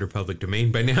 consider public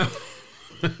domain by now.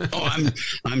 Oh,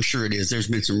 I'm sure it is. There's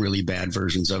been some really bad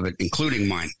versions of it, including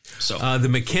mine. So the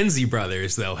McKenzie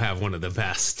brothers, though, have one of the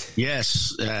best.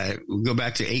 Yes. We go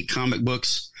back to 8 comic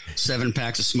books, 7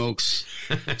 packs of smokes,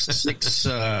 6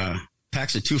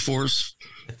 packs of 2-4s,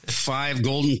 5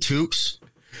 golden toques,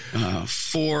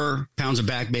 4 pounds of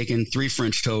back bacon, 3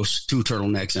 French toasts, 2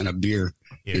 turtlenecks, and a beer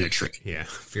in a tree. Yeah,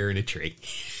 beer in a tree.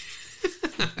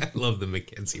 I love the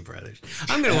McKenzie brothers.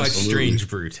 I'm going to watch Strange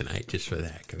Brew tonight just for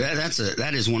that.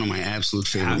 That is one of my absolute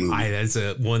favorite movies.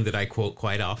 That's one that I quote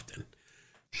quite often.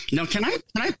 Now, can I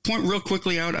point real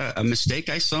quickly out a mistake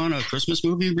I saw in a Christmas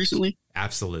movie recently?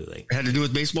 Absolutely. It had to do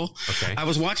with baseball. Okay. I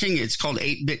was watching, it's called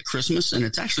 8-Bit Christmas, and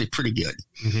it's actually pretty good.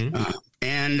 Mm-hmm.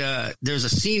 And there's a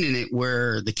scene in it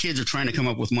where the kids are trying to come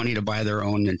up with money to buy their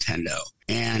own Nintendo.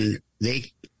 And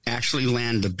they actually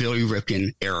land the Billy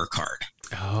Ripken error card.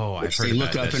 Oh, I've heard they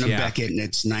look about up this, in a Beckett, and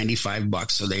it's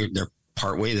 $95. So they're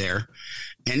partway there.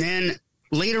 And then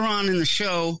later on in the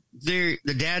show, the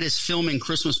dad is filming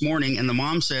Christmas Morning, and the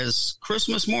mom says,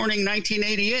 Christmas Morning,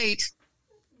 1988.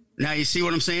 Now, you see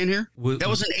what I'm saying here? That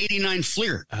was an 89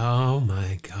 Fleer. Oh,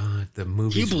 my God. The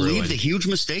movie's Can you believe ruined. the huge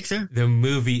mistake there? The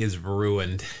movie is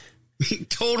ruined. He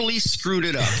totally screwed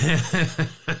it up.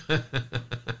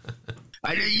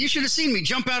 You should have seen me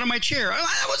jump out of my chair.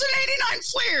 That was an 89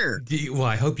 Fleer. Well,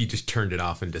 I hope you just turned it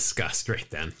off in disgust right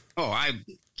then. Oh, I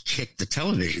kicked the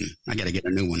television. I got to get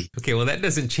a new one. Okay, well, that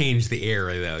doesn't change the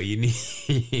era, though. You need.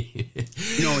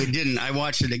 No, it didn't. I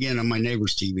watched it again on my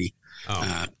neighbor's TV.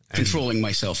 Controlling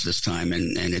myself this time,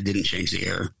 and it didn't change the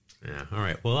error. Yeah. All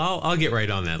right. Well, I'll get right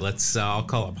on that. I'll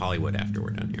call up Hollywood after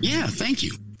we're done here. Yeah. Thank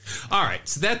you. All right.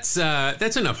 So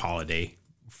that's enough holiday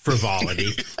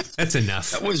frivolity. That's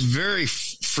enough. That was very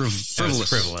frivolous.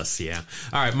 Frivolous, yeah.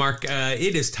 All right, Mark,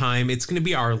 it is time. It's going to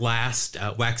be our last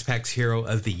Wax Packs Hero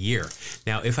of the Year.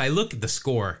 Now, if I look at the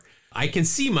score, I can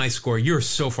see my score. You're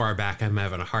so far back, I'm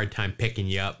having a hard time picking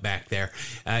you up back there.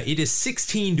 It is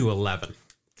 16-11.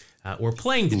 We're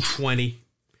playing to 20.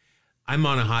 I'm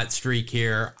on a hot streak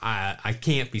here. I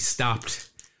can't be stopped.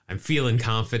 I'm feeling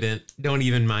confident. Don't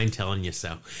even mind telling you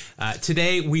so.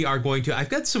 Today we are going to, I've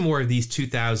got some more of these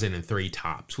 2003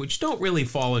 tops, which don't really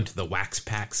fall into the Wax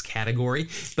Packs category,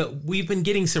 but we've been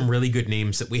getting some really good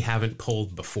names that we haven't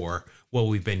pulled before while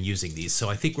we've been using these. So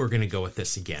I think we're going to go with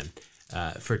this again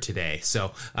for today.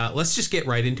 So let's just get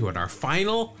right into it. Our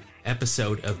final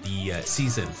episode of the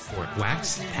season for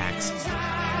Wax Packs.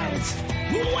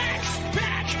 Wax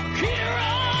Pack Hero!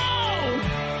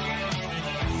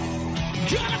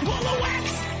 Gonna pull a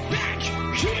Wax Pack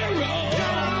Hero!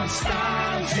 Got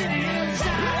stars in his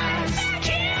eyes! Wax Pack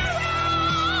Hero!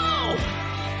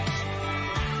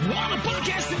 On a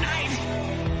podcast tonight!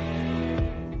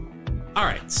 All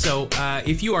right, so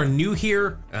if you are new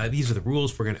here, these are the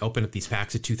rules. We're going to open up these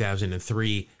packs of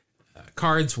 2003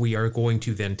 cards. We are going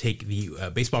to then take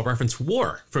the baseball reference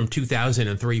WAR from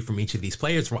 2003 from each of these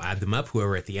players. We'll add them up.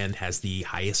 Whoever at the end has the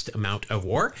highest amount of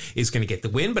WAR is going to get the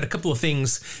win. But a couple of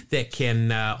things that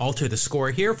can alter the score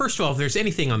here. First of all, if there's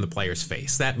anything on the player's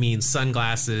face, that means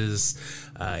sunglasses.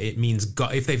 It means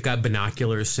if they've got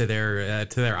binoculars to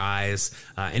their eyes,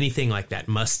 anything like that,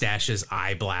 mustaches,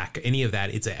 eye black, any of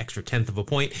that, it's an extra 1/10 of a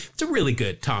point. It's a really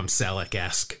good Tom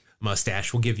Selleck-esque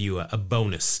mustache. We'll give you a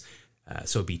bonus.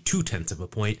 So it'd be 2/10 of a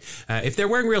point. If they're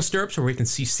wearing real stirrups or we can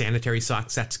see sanitary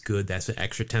socks, that's good. That's an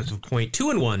extra 1/10 of a point.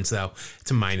 2-in-1s, though,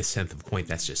 it's a minus 1/10 of a point.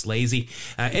 That's just lazy.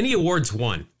 Any awards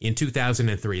won in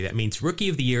 2003, that means Rookie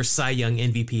of the Year, Cy Young,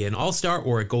 MVP, and All-Star,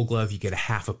 or a Gold Glove, you get a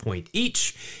 1/2 a point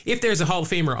each. If there's a Hall of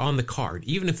Famer on the card,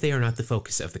 even if they are not the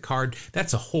focus of the card,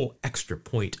 that's a whole extra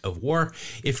point of WAR.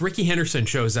 If Rickey Henderson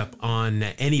shows up on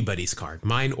anybody's card,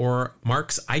 mine or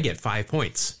Mark's, I get 5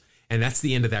 points. And that's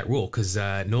the end of that rule because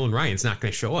Nolan Ryan's not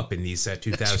going to show up in these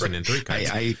 2003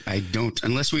 cards. I don't,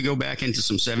 unless we go back into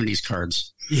some 70s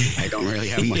cards. I don't really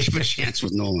have much of a chance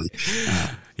with Nolan.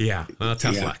 Yeah, well,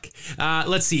 tough luck.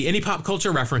 Let's see. Any pop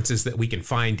culture references that we can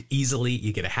find easily,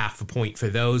 you get a 1/2 a point for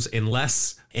those,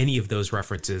 unless any of those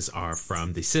references are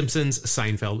from The Simpsons,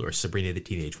 Seinfeld, or Sabrina the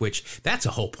Teenage Witch. That's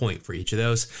a whole point for each of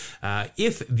those.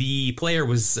 If the player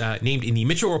was named in the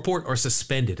Mitchell Report or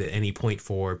suspended at any point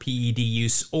for PED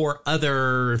use or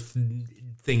other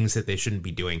things that they shouldn't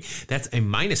be doing. That's a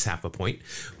minus half a point.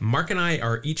 Mark and I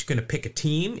are each going to pick a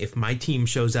team. If my team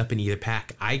shows up in either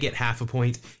pack, I get half a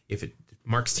point. If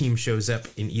Mark's team shows up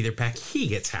in either pack, he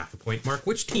gets half a point. Mark,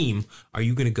 which team are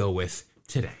you going to go with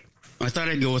today? I thought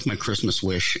I'd go with my Christmas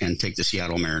wish and take the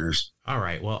Seattle Mariners. All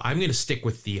right. Well, I'm going to stick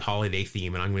with the holiday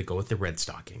theme, and I'm going to go with the Red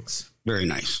Stockings. Very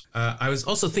nice. I was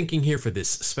also thinking here for this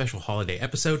special holiday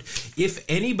episode, if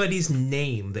anybody's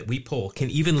name that we pull can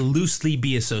even loosely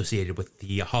be associated with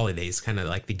the holidays, kind of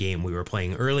like the game we were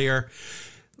playing earlier,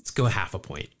 let's go half a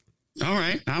point. All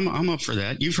right. I'm up for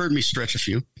that. You've heard me stretch a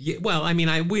few. Yeah, well, I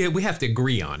mean, we have to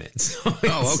agree on it. So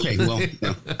okay. Well,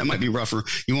 no, that might be rougher.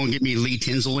 You won't give me Lee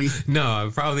Tinsley? No,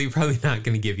 I'm probably not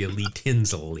going to give you Lee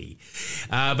Tinsley.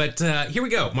 But here we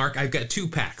go, Mark. I've got two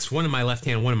packs, one in my left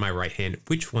hand, one in my right hand.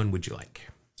 Which one would you like?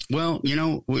 Well,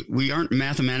 we aren't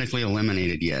mathematically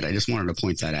eliminated yet. I just wanted to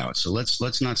point that out. So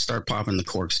let's not start popping the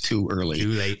corks too early. Too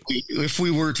late. If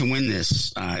we were to win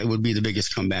this, it would be the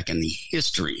biggest comeback in the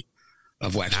history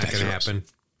of Wax Pack. Not going to happen.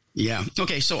 Yeah.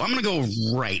 Okay. So I'm going to go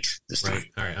right this time.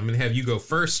 All right. I'm going to have you go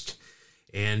first.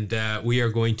 And we are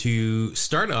going to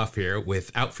start off here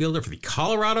with outfielder for the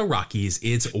Colorado Rockies.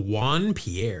 It's Juan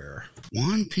Pierre.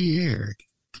 Juan Pierre,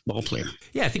 ball player.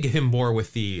 Yeah, I think of him more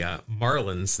with the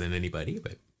Marlins than anybody.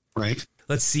 But right.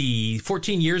 Let's see,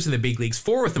 14 years in the big leagues,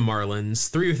 4 with the Marlins,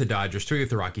 3 with the Dodgers, 3 with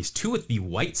the Rockies, 2 with the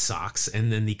White Sox,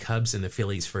 and then the Cubs and the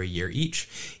Phillies for a year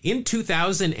each. In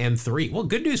 2003, well,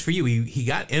 good news for you, he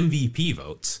got MVP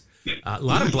votes. A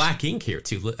lot of black ink here,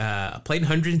 too. Played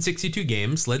 162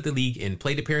 games, led the league in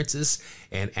plate appearances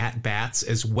and at-bats,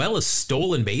 as well as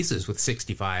stolen bases with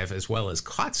 65, as well as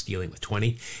caught stealing with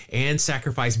 20, and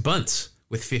sacrificed bunts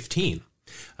with 15.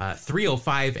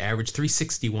 305 average,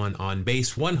 361 on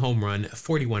base, 1 home run,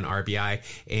 41 RBI,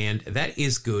 and that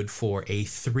is good for a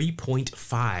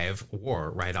 3.5 WAR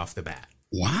right off the bat.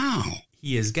 Wow.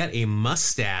 He has got a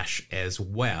mustache as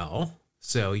well,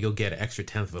 so you'll get an extra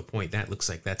 1/10 of a point. That looks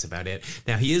like that's about it.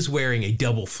 Now, he is wearing a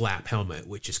double flap helmet,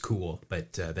 which is cool,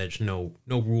 but there's no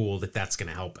rule that that's going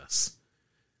to help us.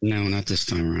 No, not this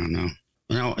time around, no.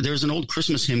 Now, there's an old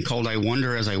Christmas hymn called I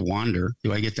Wonder As I Wander.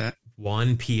 Do I get that?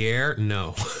 Juan Pierre?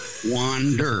 No.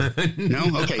 Wander.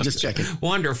 No? Okay, just checking.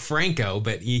 Wander Franco,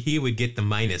 but he would get the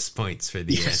minus points for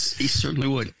the... Yes, he certainly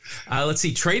would. Let's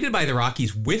see. Traded by the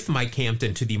Rockies with Mike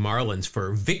Hampton to the Marlins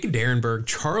for Vic Derenberg,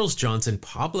 Charles Johnson,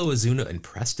 Pablo Ozuna, and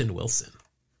Preston Wilson.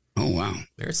 Oh, wow.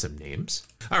 There's some names.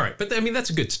 All right, but I mean, that's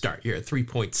a good start. You're at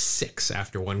 3.6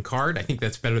 after one card. I think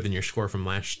that's better than your score from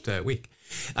last week.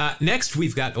 Next,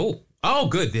 we've got... Oh,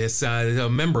 good. This a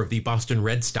member of the Boston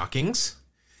Red Stockings.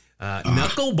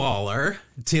 Knuckleballer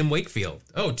Tim Wakefield.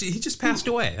 Oh, he just passed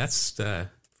away. That's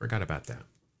forgot about that.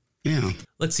 Yeah.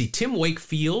 Let's see. Tim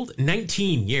Wakefield,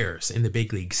 19 years in the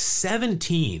big league,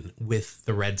 17 with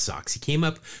the Red Sox. He came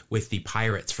up with the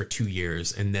Pirates for 2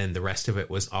 years, and then the rest of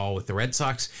it was all with the Red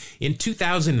Sox. In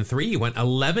 2003, he went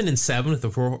 11-7 with a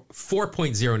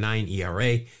 4.09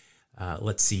 ERA.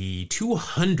 Let's see,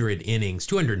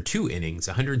 202 innings,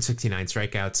 169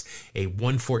 strikeouts, a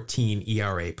 114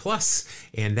 ERA plus,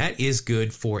 and that is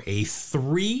good for a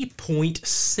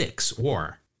 3.6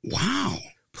 WAR. Wow.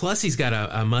 Plus, he's got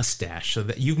a mustache, so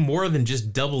that you've more than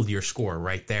just doubled your score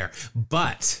right there.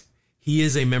 But he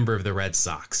is a member of the Red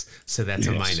Sox, so that's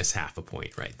a minus half a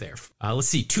point right there. Let's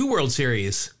see, 2 World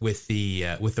Series with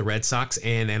the Red Sox,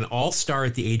 and an All-Star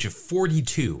at the age of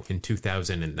 42 in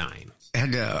 2009.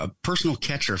 Had a personal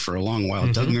catcher for a long while,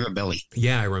 Doug Mirabelli.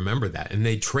 Yeah, I remember that. And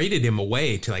they traded him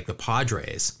away to like the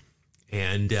Padres.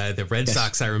 And the Red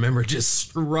Sox, I remember, just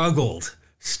struggled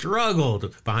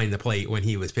behind the plate when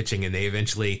he was pitching. And they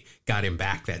eventually got him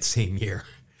back that same year.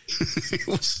 It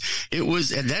was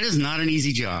that is not an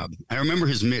easy job. I remember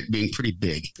his mitt being pretty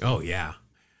big. Oh, yeah.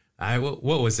 What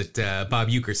was it? Bob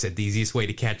Uecker said the easiest way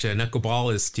to catch a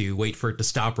knuckleball is to wait for it to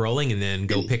stop rolling and then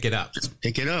go pick it up. Just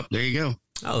pick it up. There you go.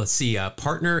 Oh, let's see. A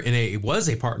partner in a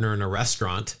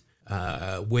restaurant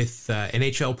with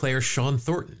NHL player Sean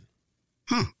Thornton.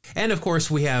 Huh. And of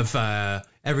course, we have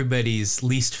everybody's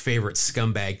least favorite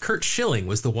scumbag. Curt Schilling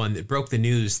was the one that broke the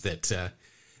news that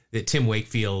Tim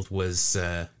Wakefield was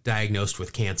diagnosed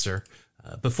with cancer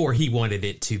before he wanted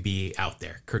it to be out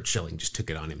there. Curt Schilling just took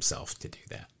it on himself to do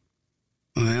that.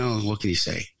 Well, what can you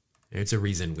say? It's a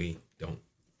reason we don't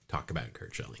talk about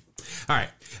Curt Schilling. All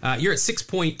right. You're at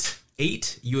 6.8.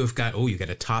 You got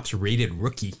a tops rated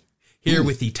rookie here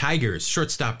with the Tigers,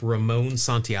 shortstop Ramon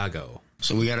Santiago.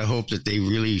 So we got to hope that they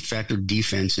really factored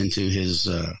defense into his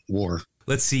WAR.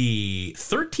 Let's see,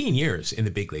 13 years in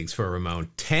the big leagues for Ramon,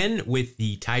 10 with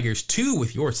the Tigers, 2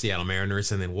 with your Seattle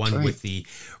Mariners, and then 1 with the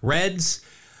Reds.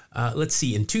 Let's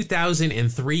see, in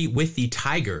 2003 with the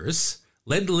Tigers,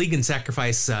 Led the league in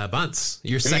sacrifice bunts.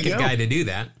 Your second guy to do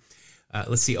that.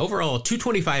 Let's see. Overall,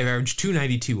 225 average,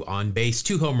 292 on base,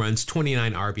 2 home runs,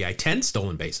 29 RBI, 10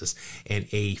 stolen bases, and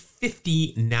a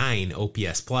 59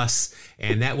 OPS plus,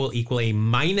 and that will equal a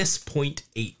minus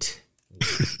 0.8.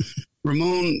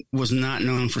 Ramon was not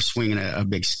known for swinging a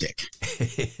big stick.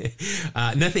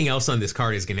 Nothing else on this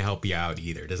card is going to help you out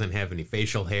either. Doesn't have any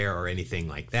facial hair or anything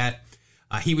like that.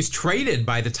 He was traded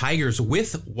by the Tigers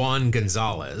with Juan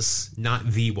Gonzalez, not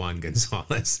the Juan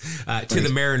Gonzalez, to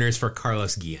the Mariners for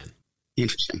Carlos Guillen.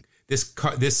 Interesting.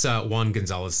 This Juan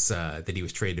Gonzalez that he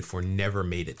was traded for never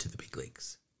made it to the big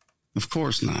leagues. Of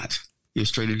course not. He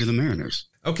was traded to the Mariners.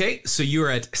 Okay, so you're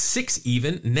at 6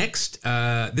 even. Next,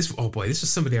 this is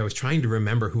somebody I was trying to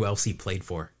remember who else he played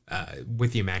for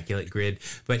with the Immaculate Grid.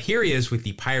 But here he is with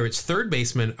the Pirates' third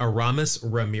baseman, Aramis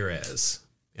Ramirez.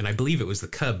 And I believe it was the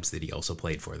Cubs that he also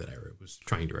played for that I was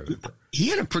trying to remember. He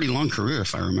had a pretty long career,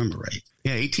 if I remember right.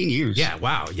 Yeah, 18 years. Yeah,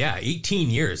 wow. Yeah, 18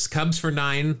 years. Cubs for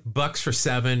 9, Bucks for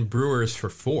 7, Brewers for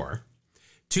 4.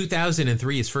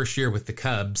 2003, his first year with the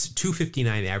Cubs,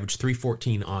 259 average,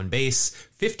 314 on base,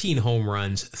 15 home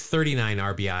runs, 39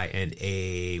 RBI, and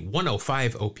a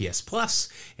 105 OPS plus,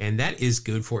 and that is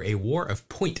good for a WAR of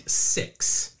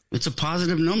 0.6. It's a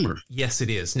positive number. Yes, it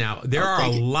is. Now, there are a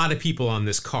lot of people on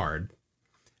this card.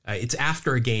 It's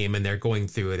after a game, and they're going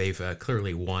through, they've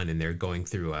clearly won, and they're going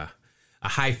through a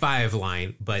high five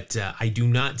line, but I do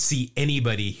not see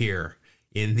anybody here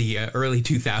in the early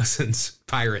 2000s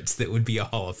Pirates that would be a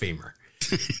Hall of Famer.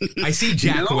 I see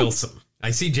Jack Wilson.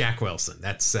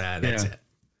 That's it.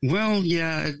 Well,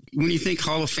 yeah. When you think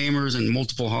Hall of Famers and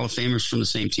multiple Hall of Famers from the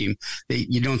same team,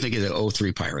 you don't think of the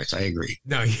 03 Pirates. I agree.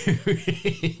 No,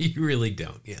 you really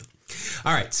don't. Yeah.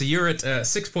 All right. So you're at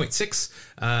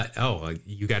 6.6.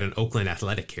 You got an Oakland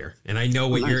Athletic here. And I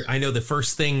know I know the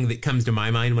first thing that comes to my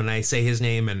mind when I say his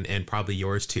name, and probably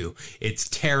yours too. It's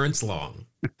Terrence Long.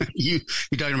 You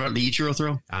talking about the Ichiro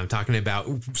throw? I'm talking about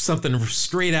something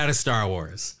straight out of Star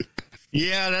Wars.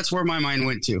 Yeah, that's where my mind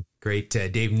went to. Great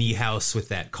Dave Niehaus with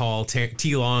that call.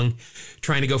 T-Long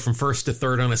trying to go from first to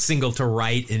third on a single to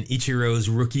right in Ichiro's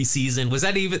rookie season. Was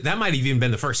that might have even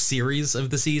been the first series of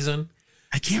the season?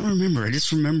 I can't remember. I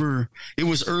just remember it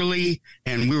was early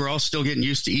and we were all still getting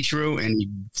used to Ichiro, and he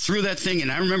threw that thing.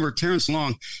 And I remember Terrence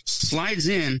Long slides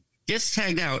in, gets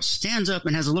tagged out, stands up,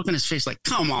 and has a look on his face like,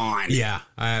 come on. Yeah.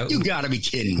 You got to be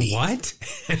kidding me. What?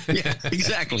 Yeah,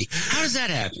 exactly. How does that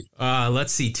happen?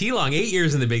 Let's see. T-Long, 8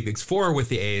 years in the big leagues, 4 with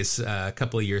the A's, a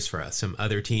couple of years for some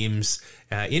other teams.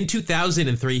 In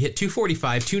 2003, hit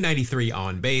 245, 293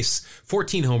 on base,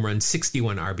 14 home runs,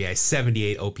 61 RBI,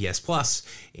 78 OPS plus,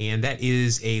 and that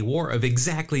is a WAR of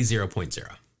exactly 0.0.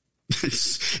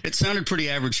 It sounded pretty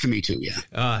average to me too.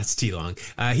 Yeah. It's T-Long.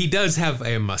 He does have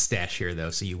a mustache here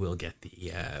though, so you will get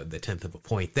the 10th of a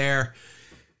point there.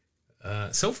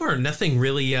 So far, nothing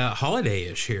really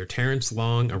holiday-ish here. Terrence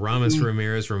Long, Aramis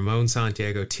Ramirez, Ramon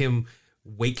Santiago, Tim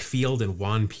Wakefield, and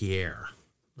Juan Pierre.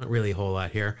 Not really a whole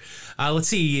lot here. Let's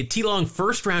see. T-Long,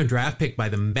 first-round draft pick by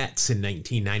the Mets in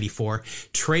 1994.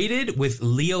 Traded with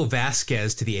Leo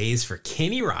Vasquez to the A's for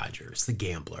Kenny Rogers, the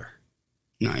gambler.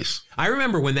 Nice. I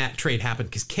remember when that trade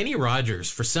happened because Kenny Rogers,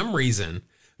 for some reason,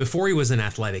 before he was an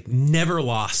Athletic, never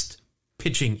lost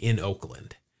pitching in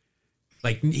Oakland.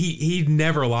 Like, he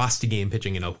never lost a game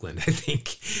pitching in Oakland, I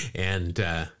think. And,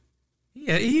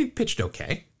 he pitched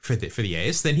okay for the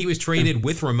A's. Then he was traded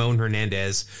with Ramon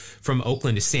Hernandez from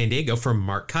Oakland to San Diego for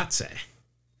Mark Kotze.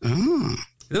 Oh.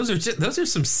 Those are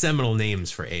some seminal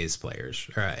names for A's fans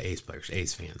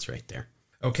right there.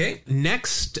 Okay,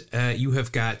 next you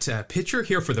have got pitcher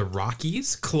here for the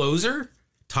Rockies, closer,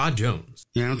 Todd Jones.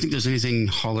 Yeah, I don't think there's anything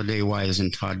holiday-wise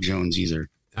in Todd Jones either.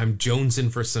 I'm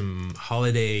jonesing for some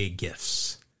holiday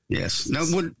gifts. Yes. Now,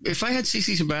 if I had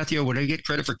CC Sabathia, would I get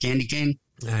credit for Candy Cane?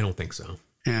 I don't think so.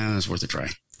 Yeah, that's worth a try.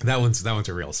 That one's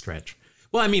a real stretch.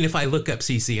 Well, I mean, if I look up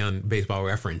CC on Baseball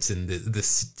Reference and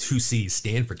the two C's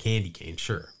stand for Candy Cane,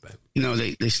 sure. But no,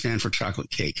 they stand for chocolate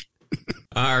cake.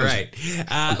 All right.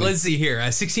 Let's see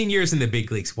here. 16 years in the big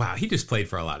leagues. Wow, he just played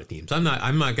for a lot of teams. I'm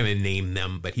not going to name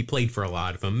them, but he played for a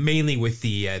lot of them, mainly with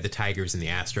the Tigers and the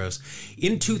Astros.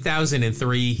 In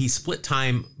 2003, he split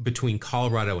time between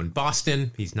Colorado and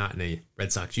Boston. He's not in a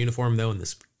Red Sox uniform, though, in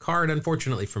this card,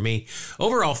 unfortunately for me.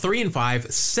 Overall, 3-5,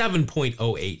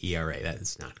 7.08 ERA. That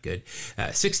is not good.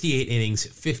 68 innings,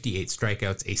 58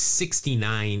 strikeouts, a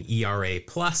 69 ERA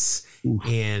plus.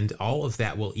 And all of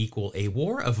that will equal a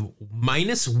WAR of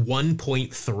minus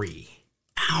 1.3.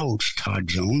 Ouch, Todd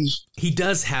Jones. He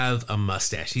does have a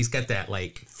mustache. He's got that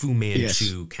like Fu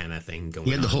Manchu kind of thing going on.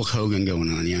 He had the Hulk Hogan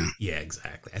going on, yeah. Yeah,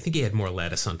 exactly. I think he had more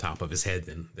lettuce on top of his head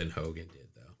than Hogan did,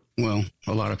 though. Well,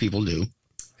 a lot of people do.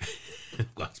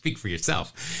 Well, speak for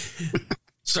yourself.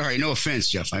 Sorry, no offense,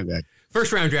 Jeff. I bet.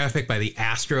 First round draft pick by the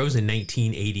Astros in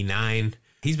 1989.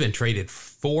 He's been traded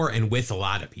for and with a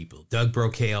lot of people. Doug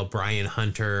Brocail, Brian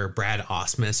Hunter, Brad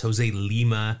Ausmus, Jose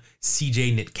Lima,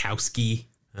 CJ Nitkowski.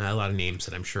 A lot of names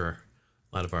that I'm sure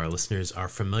a lot of our listeners are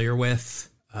familiar with.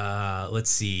 Let's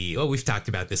see. Oh, we've talked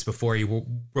about this before. He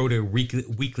wrote a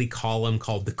weekly column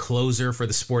called The Closer for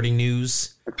the Sporting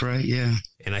News. That's right, yeah.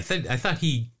 And I thought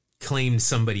he claimed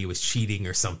somebody was cheating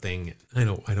or something. I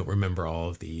don't remember all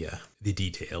of the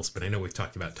details, but I know we've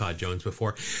talked about Todd Jones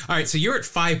before. All right, so you're at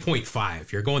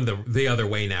 5.5. You're going the other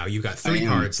way now. You've got 3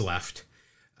 cards left.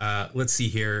 Let's see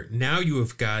here. Now you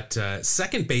have got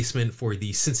second baseman for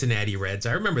the Cincinnati Reds.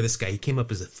 I remember this guy. He came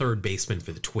up as a third baseman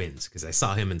for the Twins because I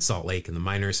saw him in Salt Lake in the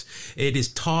minors. It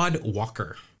is Todd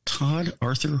Walker. Todd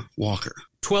Arthur Walker.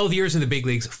 12 years in the big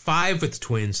leagues, 5 with the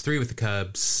Twins, 3 with the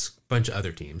Cubs, bunch of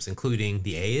other teams, including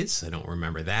the A's. I don't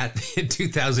remember that. In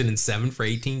 2007 for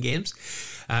 18 games.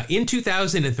 In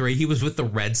 2003, he was with the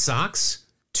Red Sox.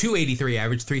 283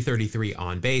 average, 333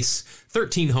 on base,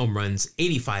 13 home runs,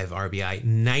 85 RBI,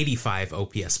 95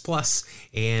 OPS plus,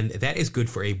 and that is good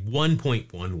for a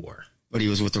 1.1 WAR. But he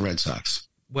was with the Red Sox.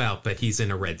 Well, but he's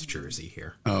in a Reds jersey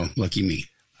here. Oh, lucky me.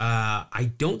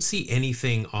 I don't see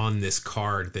anything on this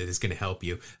card that is going to help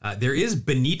you. There is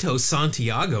Benito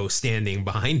Santiago standing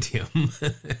behind him,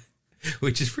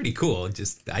 which is pretty cool.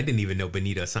 I didn't even know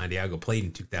Benito Santiago played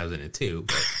in 2002.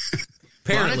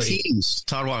 Apparently, a lot of teams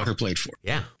Todd Walker played for.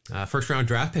 Yeah. First round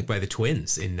draft pick by the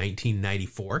Twins in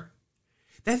 1994.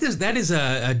 That is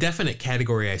a definite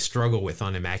category I struggle with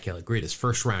on Immaculate Grid is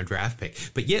first round draft pick.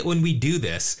 But yet when we do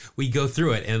this, we go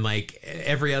through it and like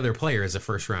every other player is a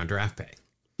first round draft pick.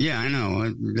 Yeah, I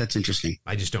know. That's interesting.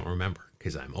 I just don't remember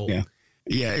because I'm old.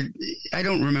 Yeah. I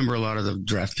don't remember a lot of the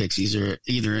draft picks either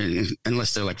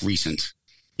unless they're like recent.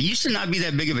 It used to not be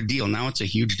that big of a deal. Now it's a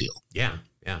huge deal. Yeah,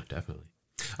 definitely.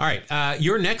 All right,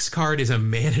 your next card is a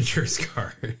manager's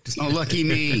card. Oh, lucky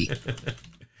me.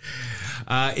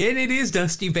 And it is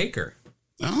Dusty Baker.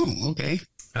 Oh, okay.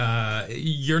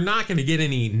 You're not going to get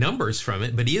any numbers from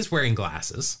it, but he is wearing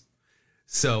glasses.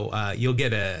 So you'll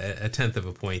get a 10th of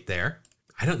a point there.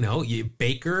 I don't know. You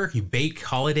bake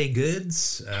holiday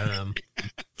goods. I'm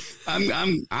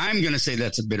going to say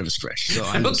that's a bit of a stretch. So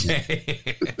okay.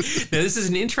 Now, this is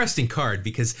an interesting card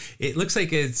because it looks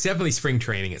like it's definitely spring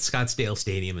training at Scottsdale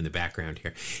Stadium in the background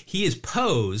here. He is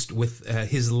posed with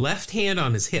his left hand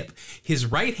on his hip. His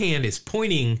right hand is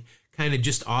pointing kind of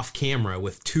just off camera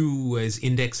with his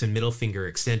index and middle finger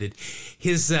extended.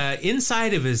 His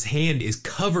inside of his hand is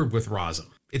covered with rosin.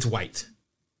 It's white.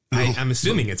 I'm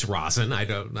assuming it's rosin. I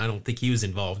don't think he was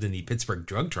involved in the Pittsburgh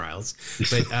drug trials,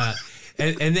 but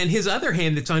and then his other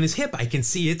hand that's on his hip, I can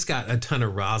see it's got a ton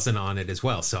of rosin on it as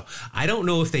well. So I don't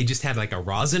know if they just had like a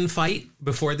rosin fight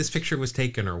before this picture was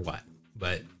taken or what.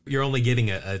 But you're only getting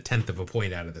a 10th of a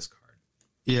point out of this card.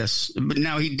 Yes, but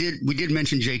now we did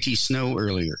mention JT Snow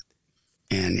earlier,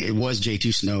 and it was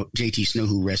JT Snow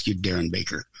who rescued Darren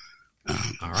Baker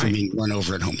from being run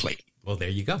over at home plate. Well, there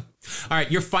you go. All right,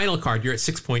 your final card, you're at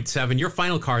 6.7. Your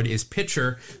final card is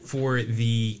pitcher for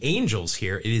the Angels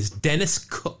here. It is Dennis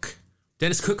Cook.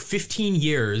 Dennis Cook, 15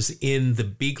 years in the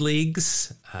big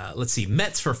leagues. Let's see,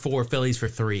 Mets for 4, Phillies for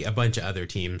 3, a bunch of other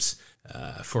teams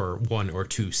for 1 or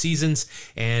 2 seasons.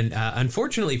 And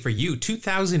unfortunately for you,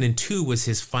 2002 was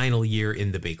his final year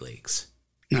in the big leagues.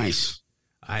 Nice.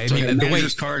 I so mean, the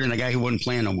manager's card and the guy who wouldn't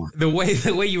play no more. The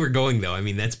way you were going, though, I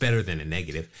mean, that's better than a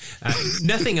negative.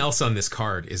 Nothing else on this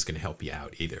card is going to help you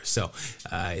out either. So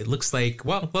it looks like,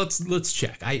 well, let's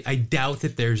check. I doubt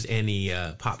that there's any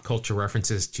pop culture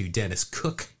references to Dennis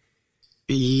Cook.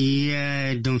 Yeah,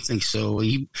 I don't think so.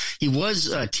 He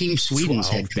was Team Sweden's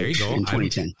head coach in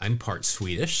 2010. I'm part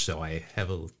Swedish, so I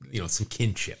have some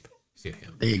kinship to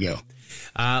him. There you go.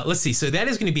 Let's see. So that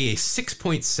is going to be a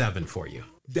 6.7 for you.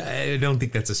 I don't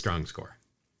think that's a strong score.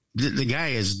 The guy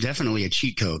is definitely a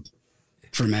cheat code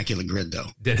for Immaculate Grid, though.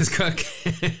 Dennis Cook.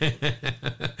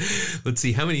 Let's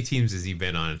see. How many teams has he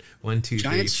been on? 1, 2, 3,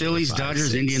 Giants, 4, Phillies, 5,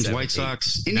 Dodgers, 6, Indians, 7, White 8,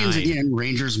 Sox, 9. Indians again,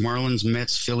 Rangers, Marlins,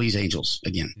 Mets, Phillies, Angels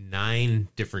again. 9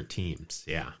 different teams.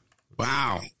 Yeah.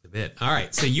 Wow. A bit. All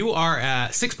right. So you are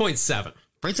at 6.7.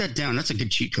 Write that down. That's a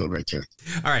good cheat code right there.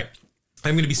 All right.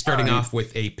 I'm going to be starting off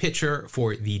with a pitcher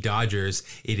for the Dodgers.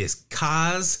 It is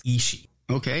Kaz Ishii.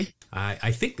 Okay.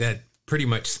 I think that pretty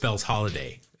much spells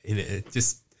holiday. It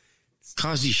just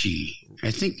Kazuishi.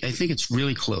 I think it's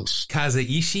really close.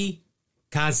 Kazuishi.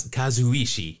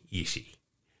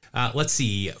 Let's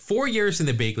see. 4 years in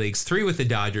the big leagues, 3 with the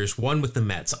Dodgers, 1 with the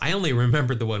Mets. I only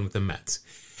remember the one with the Mets.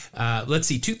 Let's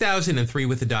see, 2003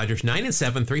 with the Dodgers,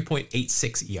 9-7,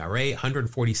 3.86 ERA,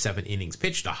 147 innings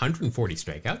pitched, 140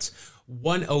 strikeouts,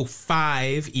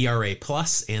 105 ERA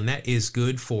plus, and that is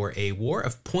good for a WAR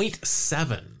of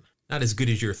 0.7. Not as good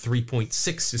as your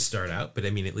 3.6 to start out, but I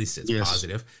mean, at least it's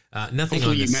positive. Nothing Hopefully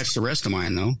on this. You match the rest of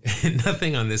mine, though.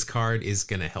 Nothing on this card is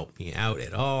going to help me out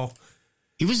at all.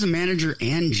 He was the manager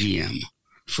and GM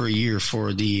for a year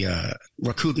for the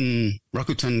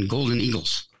Rakuten Golden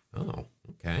Eagles. Oh,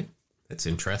 okay. That's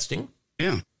interesting.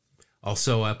 Yeah.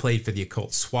 Also played for the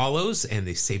Occult Swallows and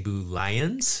the Cebu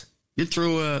Lions. Did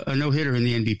throw a no-hitter in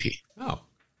the NBP. Oh,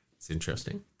 it's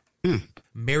interesting. Yeah.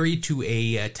 Married to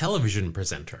a television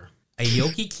presenter,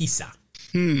 Aoki Kisa.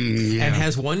 Yeah. And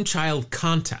has one child,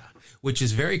 Kanta, which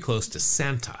is very close to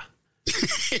Santa.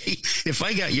 If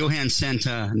I got Johan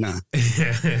Santana.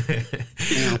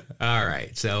 Yeah. All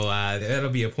right. So that'll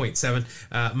be a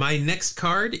 0.7. My next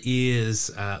card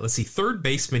is, let's see, third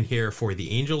baseman here for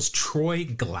the Angels, Troy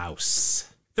Glaus.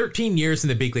 13 years in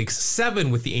the big leagues, 7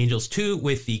 with the Angels, 2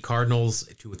 with the Cardinals,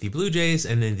 2 with the Blue Jays,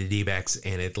 and then the D-backs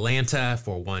and Atlanta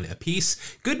for 1 apiece.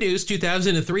 Good news,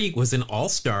 2003 was an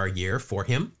all-star year for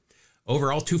him.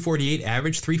 Overall, 248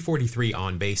 average, 343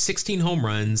 on base, 16 home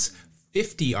runs,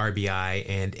 50 RBI,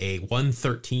 and a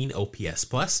 113 OPS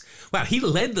plus. Wow, he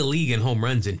led the league in home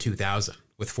runs in 2000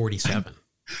 with 47.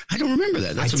 I don't remember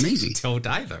that. That's amazing. I don't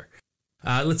either.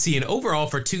 Let's see, an overall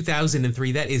for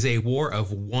 2003, that is a WAR of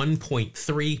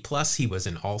 1.3, plus he was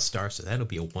an all-star, so that'll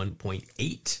be a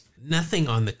 1.8. Nothing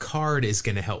on the card is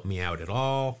going to help me out at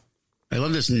all. I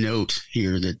love this note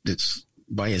here that's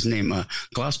by his name.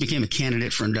 Glaus became a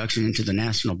candidate for induction into the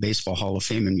National Baseball Hall of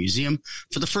Fame and Museum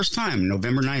for the first time,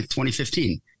 November 9th,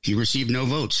 2015. He received no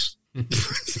votes.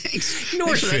 Thanks.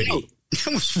 Nor should he.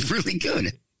 That was really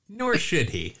good. Nor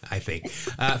should he, I think.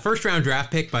 First round draft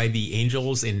pick by the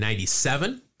Angels in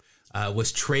 97.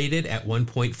 Was traded at one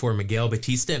point for Miguel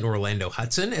Batista and Orlando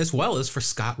Hudson, as well as for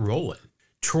Scott Rowland.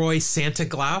 Troy Santa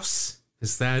Glaus.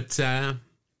 Is that...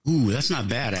 Ooh, that's not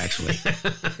bad, actually.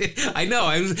 I know.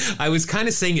 I was kind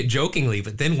of saying it jokingly,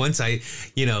 but then once I,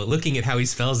 looking at how he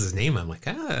spells his name, I'm like,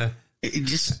 It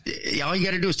just all you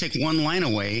got to do is take one line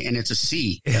away, and it's a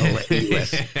C.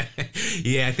 L-A-U-S.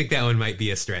 Yeah, I think that one might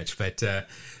be a stretch, but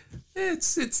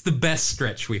it's the best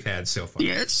stretch we've had so far.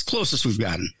 Yeah, it's the closest we've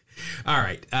gotten. All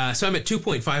right, so I'm at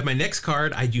 2.5. My next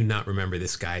card, I do not remember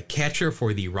this guy. Catcher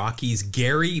for the Rockies,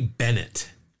 Gary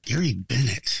Bennett. Gary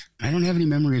Bennett. I don't have any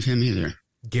memory of him either.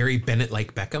 Gary Bennett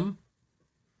like Beckham?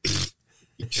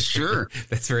 Sure.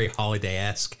 That's very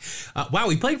Holiday-esque. Wow,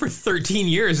 he played for 13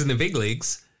 years in the big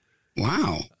leagues.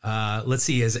 Wow. Let's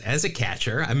see, as a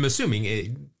catcher, I'm assuming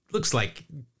it looks like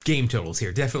game totals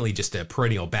here. Definitely just a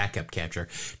perennial backup catcher.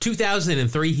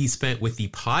 2003, he spent with the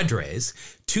Padres.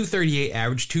 238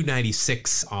 average,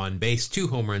 296 on base, 2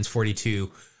 home runs,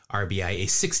 42 RBI, a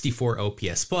 64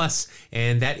 OPS plus,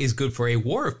 and that is good for a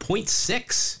WAR of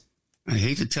 0.6. I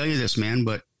hate to tell you this, man,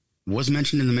 but was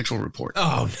mentioned in the Mitchell report.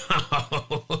 Oh,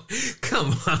 no.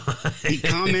 Come on. He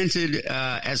commented,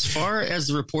 as far as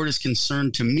the report is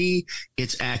concerned, to me,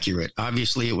 it's accurate.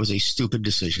 Obviously, it was a stupid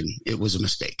decision. It was a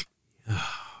mistake. Oh,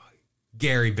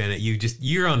 Gary Bennett,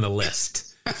 you're on the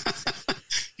list.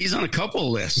 He's on a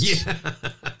couple lists. Yeah.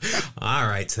 All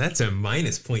right. So that's a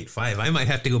minus 0.5. I might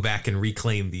have to go back and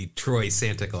reclaim the Troy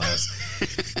Santa Claus.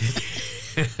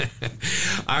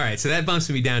 All right, so that bumps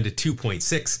me down to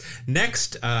 2.6.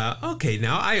 Next, okay,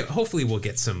 now I hopefully we'll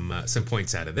get some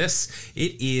points out of this.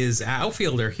 It is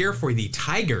outfielder here for the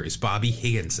Tigers, Bobby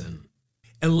Higginson.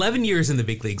 11 years in the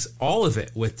big leagues, all of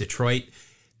it with Detroit.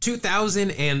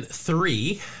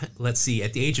 2003, let's see,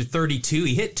 at the age of 32,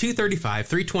 he hit 235,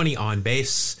 320 on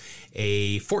base,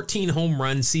 a 14 home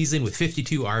run season with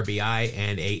 52 RBI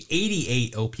and a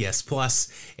 88 OPS plus,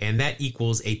 and that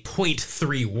equals a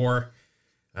 0.3 WAR.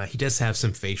 He does have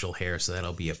some facial hair, so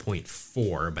that'll be a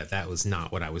 0.4, but that was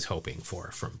not what I was hoping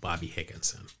for from Bobby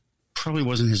Higginson. Probably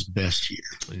wasn't his best year.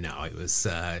 No, it was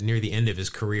near the end of his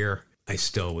career. I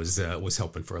still was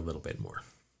hoping for a little bit more.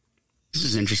 This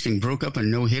is interesting. Broke up a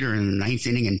no-hitter in the 9th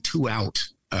inning and 2 out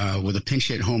with a pinch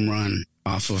hit home run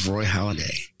off of Roy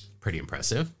Halladay. Pretty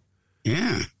impressive.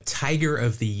 Yeah. Tiger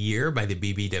of the Year by the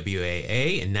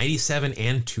BBWAA in 97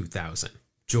 and 2000.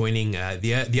 Joining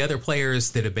the other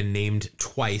players that have been named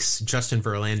twice, Justin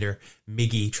Verlander,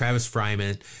 Miggy, Travis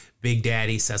Fryman, Big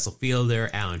Daddy, Cecil Fielder,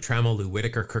 Alan Trammell, Lou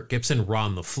Whitaker, Kirk Gibson,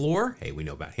 Ron LaFleur, hey, we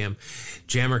know about him,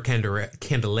 Jammer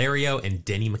Candelario, and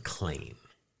Denny McClain.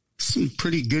 Some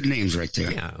pretty good names right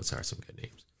there. Yeah, those are some good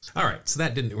names. All right, so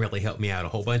that didn't really help me out a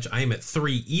whole bunch. I am at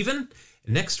 3 even.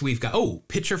 Next, we've got,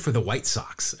 pitcher for the White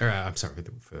Sox. For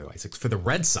the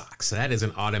Red Sox. So that is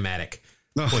an automatic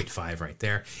 0.5 right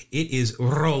there. It is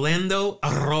Rolando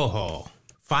Araujo.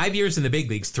 5 years in the big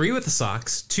leagues, 3 with the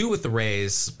Sox, 2 with the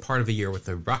Rays, part of a year with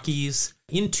the Rockies.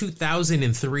 In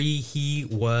 2003, he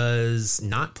was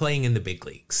not playing in the big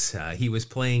leagues. He was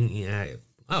playing,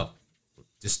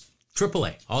 just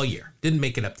AAA all year. Didn't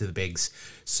make it up to the bigs.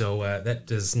 So that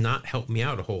does not help me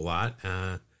out a whole lot.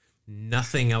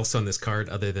 Nothing else on this card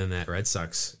other than that Red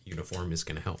Sox uniform is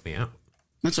going to help me out.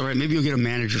 That's all right. Maybe you'll get a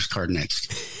manager's card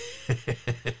next.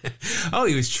 Oh,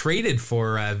 he was traded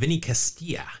for Vinny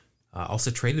Castilla.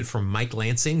 Also traded for Mike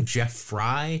Lansing, Jeff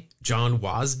Fry, John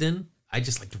Wasden. I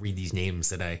just like to read these names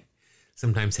that I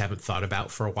sometimes haven't thought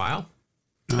about for a while.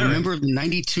 I remember the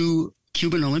 92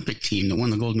 Cuban Olympic team that won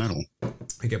the gold medal.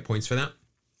 I get points for that?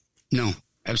 No,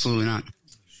 absolutely not.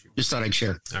 Just thought I'd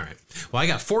share. All right. Well, I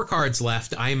got 4 cards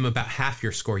left. I'm about half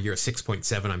your score. You're at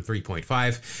 6.7. I'm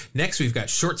 3.5. Next, we've got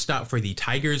shortstop for the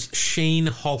Tigers, Shane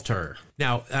Halter.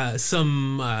 Now,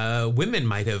 some women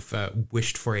might have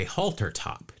wished for a halter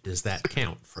top. Does that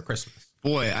count for Christmas?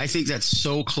 Boy, I think that's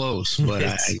so close, but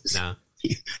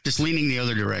just leaning the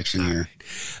other direction here.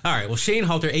 All right. Well, Shane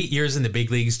Halter, 8 years in the big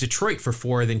leagues, Detroit for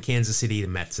 4, then Kansas City, the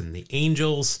Mets, and the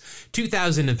Angels.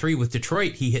 2003 with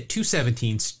Detroit, he hit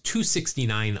 217,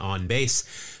 269 on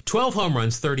base, 12 home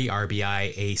runs, 30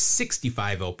 RBI, a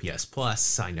 65 OPS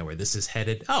plus. I know where this is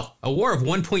headed. Oh, a WAR of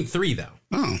 1.3 though.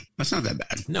 Oh, that's not that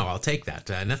bad. No, I'll take that.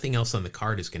 Nothing else on the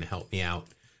card is going to help me out,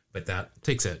 but that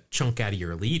takes a chunk out of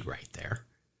your lead right there.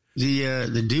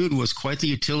 The dude was quite the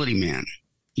utility man.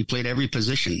 He played every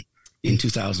position in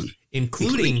 2000,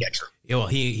 including catcher. Well,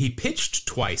 he pitched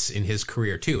twice in his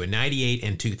career too, in 98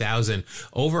 and 2000.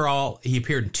 Overall, he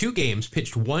appeared in 2 games,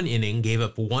 pitched 1 inning, gave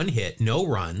up 1 hit, no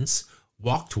runs,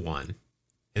 walked 1,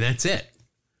 and that's it.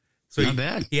 So not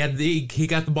bad. He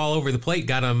got the ball over the plate,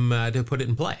 got him to put it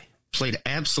in play. Played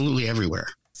absolutely everywhere.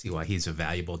 See why he's a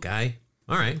valuable guy.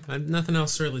 All right, nothing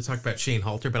else to really talk about Shane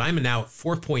Halter, but I'm now at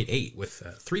 4.8 with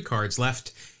 3 cards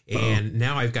left. And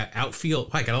now I've got outfield.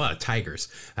 I got a lot of Tigers.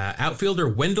 Outfielder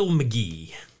Wendell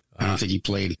McGee. I don't think he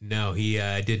played. No, he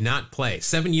did not play.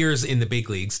 7 years in the big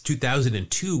leagues.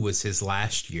 2002 was his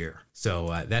last year.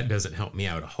 So that doesn't help me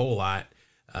out a whole lot.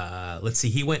 Let's see.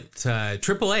 He went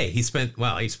AAA. He spent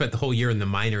the whole year in the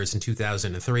minors in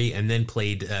 2003 and then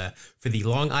played for the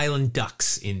Long Island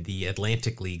Ducks in the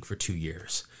Atlantic League for 2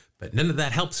 years. But none of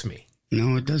that helps me.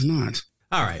 No, it does not.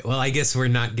 All right. Well, I guess we're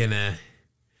not going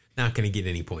to get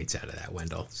any points out of that,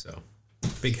 Wendell. So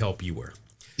big help you were.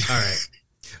 All right.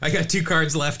 I got 2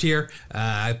 cards left here.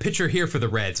 Pitcher here for the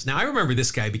Reds. Now, I remember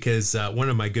this guy because one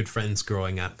of my good friends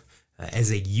growing up as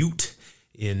a Ute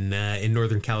in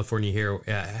Northern California here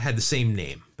had the same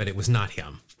name, but it was not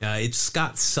him. It's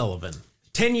Scott Sullivan.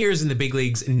 10 years in the big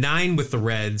leagues, 9 with the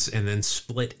Reds, and then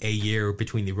split a year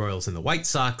between the Royals and the White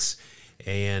Sox.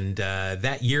 And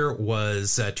that year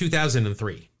was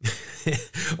 2003.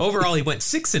 Overall, he went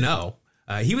 6-0.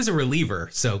 He was a reliever,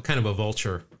 so kind of a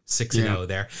vulture 6-0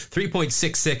 there.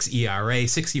 3.66 ERA,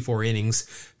 64 innings,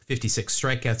 56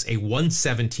 strikeouts, a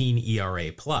 1.17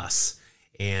 ERA plus.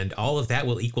 And all of that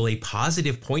will equal a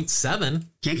positive 0.7.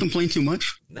 Can't complain too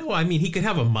much. No, I mean, he could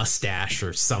have a mustache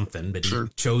or something, but he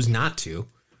chose not to.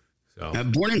 So.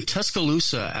 Born in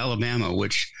Tuscaloosa, Alabama,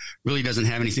 which really doesn't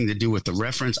have anything to do with the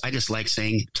reference. I just like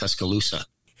saying Tuscaloosa.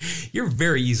 You're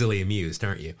very easily amused,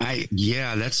 aren't you?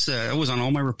 That was on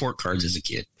all my report cards as a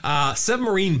kid.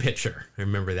 Submarine pitcher. I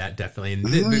remember that definitely. And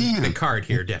the card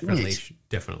here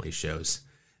definitely shows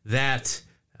that.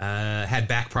 Had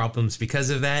back problems because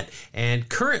of that, and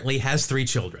currently has 3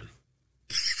 children.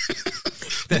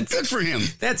 That's good for him.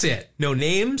 That's it. No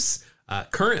names.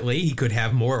 Currently, he could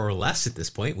have more or less at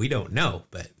this point. We don't know,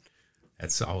 but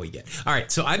that's all we get. All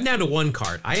right, so I'm down to 1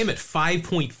 card. I am at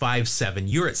 5.57.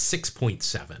 You're at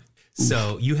 6.7.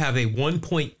 So you have a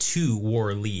 1.2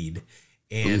 WAR lead.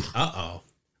 And Down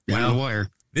the wire.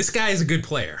 This guy is a good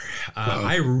player.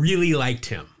 I really liked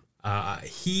him.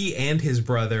 He and his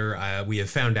brother, we have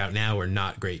found out now, are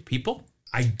not great people.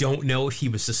 I don't know if he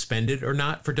was suspended or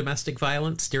not for domestic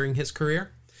violence during his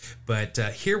career. But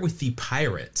here with the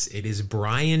Pirates, it is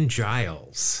Brian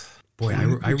Giles. Boy,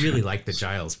 I really like the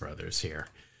Giles brothers here.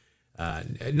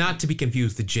 Not to be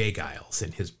confused with the Jay Giles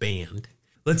and his band.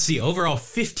 Let's see. Overall,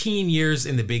 15 years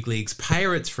in the big leagues.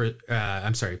 Padres for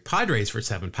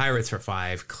 7, Pirates for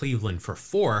 5, Cleveland for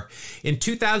 4. In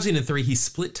 2003, he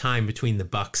split time between the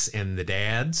Bucks and the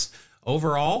Dads.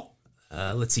 Overall,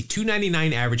 let's see,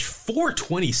 299 average,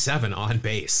 427 on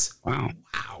base. Wow.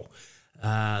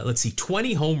 Let's see,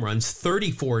 20 home runs,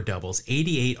 34 doubles,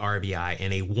 88 RBI,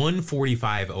 and a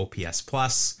 145 OPS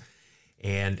plus.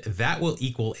 And that will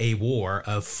equal a WAR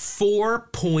of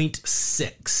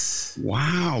 4.6.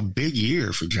 Wow, big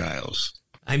year for Giles.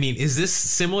 I mean, is this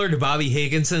similar to Bobby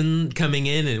Higginson coming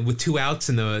in and with 2 outs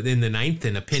in the ninth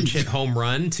and a pinch hit home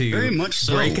run to very much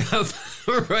so break up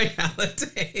Roy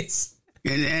Halladay's?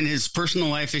 And his personal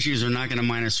life issues are not going to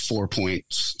minus 4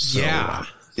 points. So yeah. I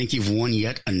think you've won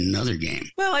yet another game.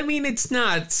 Well, I mean, it's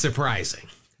not surprising.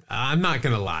 I'm not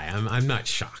going to lie. I'm not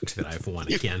shocked that I've won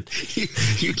again.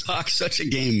 You talk such a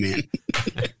game, man.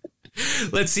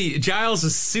 Let's see. Giles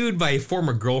is sued by a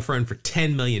former girlfriend for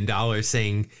 $10 million,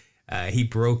 saying he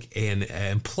broke an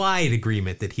implied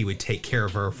agreement that he would take care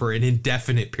of her for an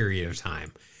indefinite period of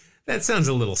time. That sounds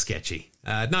a little sketchy.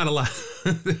 Not a lot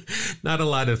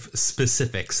of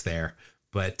specifics there,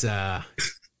 but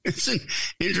it's an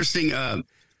interesting.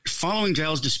 Following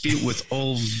Giles' dispute with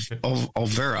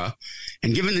Olvera,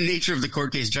 and given the nature of the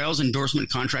court case, Giles' endorsement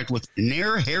contract with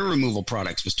Nair hair removal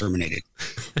products was terminated.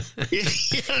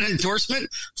 He had an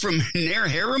endorsement from Nair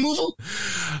hair removal?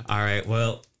 All right,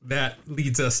 well, that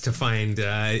leads us to find,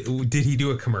 did he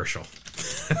do a commercial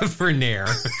for Nair?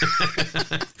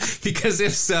 Because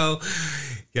if so,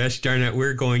 gosh darn it,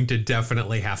 we're going to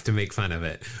definitely have to make fun of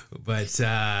it. But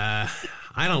I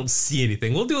don't see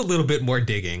anything. We'll do a little bit more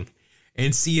digging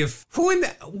and see if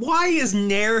why is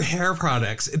Nair hair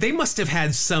products? They must have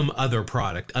had some other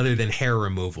product other than hair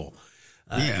removal.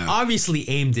 Obviously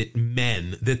aimed at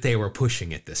men that they were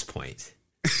pushing at this point.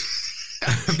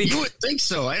 You would think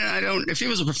so. I don't. If he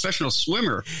was a professional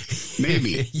swimmer,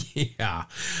 maybe. Yeah.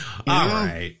 All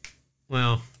right.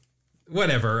 Well,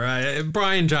 whatever.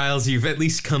 Brian Giles, you've at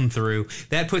least come through.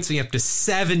 That puts me up to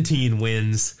 17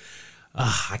 wins.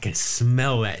 I can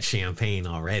smell that champagne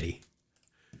already.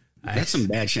 That's some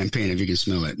bad champagne if you can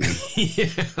smell it, man. Yeah.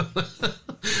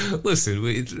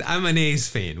 Listen, I'm an A's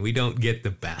fan. We don't get the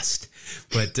best.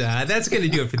 But that's going to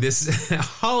do it for this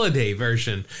holiday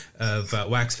version of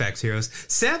Wax Facts Heroes.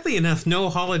 Sadly enough,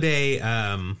 no holiday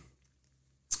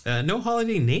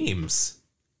names.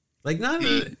 Like not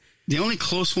the only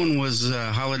close one was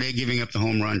Holiday giving up the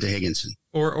home run to Higginson.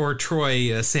 Or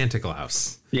Troy Santa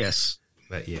Claus. Yes.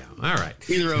 But yeah, all right.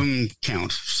 Neither of them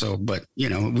count. So, but,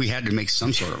 we had to make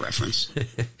some sort of reference.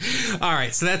 All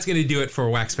right, so that's going to do it for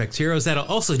Wax Facts Heroes. That'll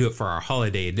also do it for our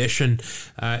holiday edition.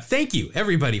 Thank you,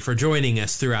 everybody, for joining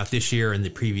us throughout this year and the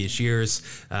previous years.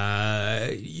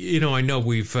 I know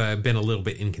we've been a little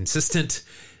bit inconsistent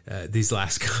these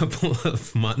last couple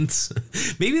of months.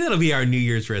 Maybe that'll be our New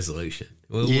Year's resolution.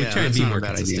 We'll try to be more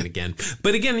consistent again.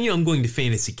 But again, I'm going to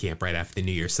fantasy camp right after the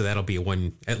New Year, so that'll be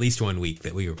at least 1 week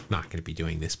that we're not going to be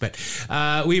doing this. But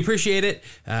we appreciate it.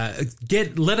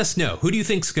 Let us know. Who do you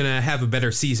think's going to have a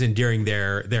better season during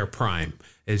their prime?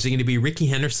 Is it going to be Rickey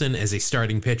Henderson as a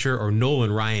starting pitcher or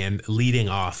Nolan Ryan leading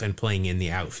off and playing in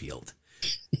the outfield?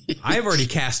 I've already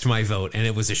cast my vote, and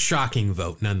it was a shocking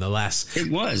vote nonetheless.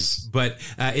 It was. But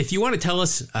if you want to tell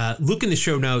us, look in the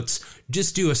show notes.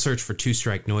 Just do a search for Two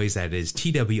Strike Noise. That is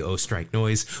TWO Strike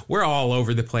Noise. We're all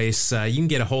over the place. You can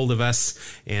get a hold of us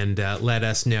and let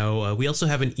us know. We also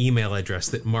have an email address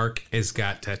that Mark has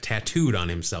got tattooed on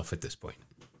himself at this point.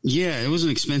 Yeah, it was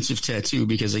an expensive tattoo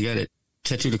because I got it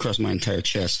tattooed across my entire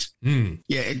chest.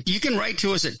 Yeah, you can write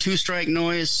to us at Two Strike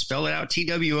Noise, spell it out,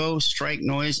 TWO Strike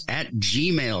Noise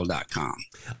 @gmail.com.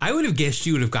 I would have guessed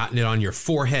you would have gotten it on your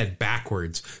forehead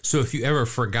backwards, so if you ever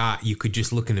forgot, you could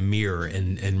just look in a mirror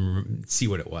and see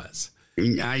what it was.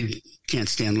 I can't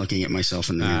stand looking at myself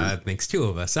in the mirror. That makes 2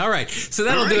 of us. All right, so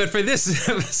that'll do it for this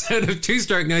episode of Two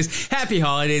Strike Noise. Happy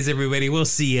holidays, everybody. We'll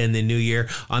see you in the new year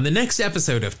on the next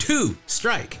episode of Two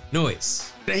Strike Noise.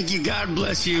 Thank you. God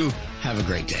bless you. Have a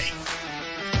great day.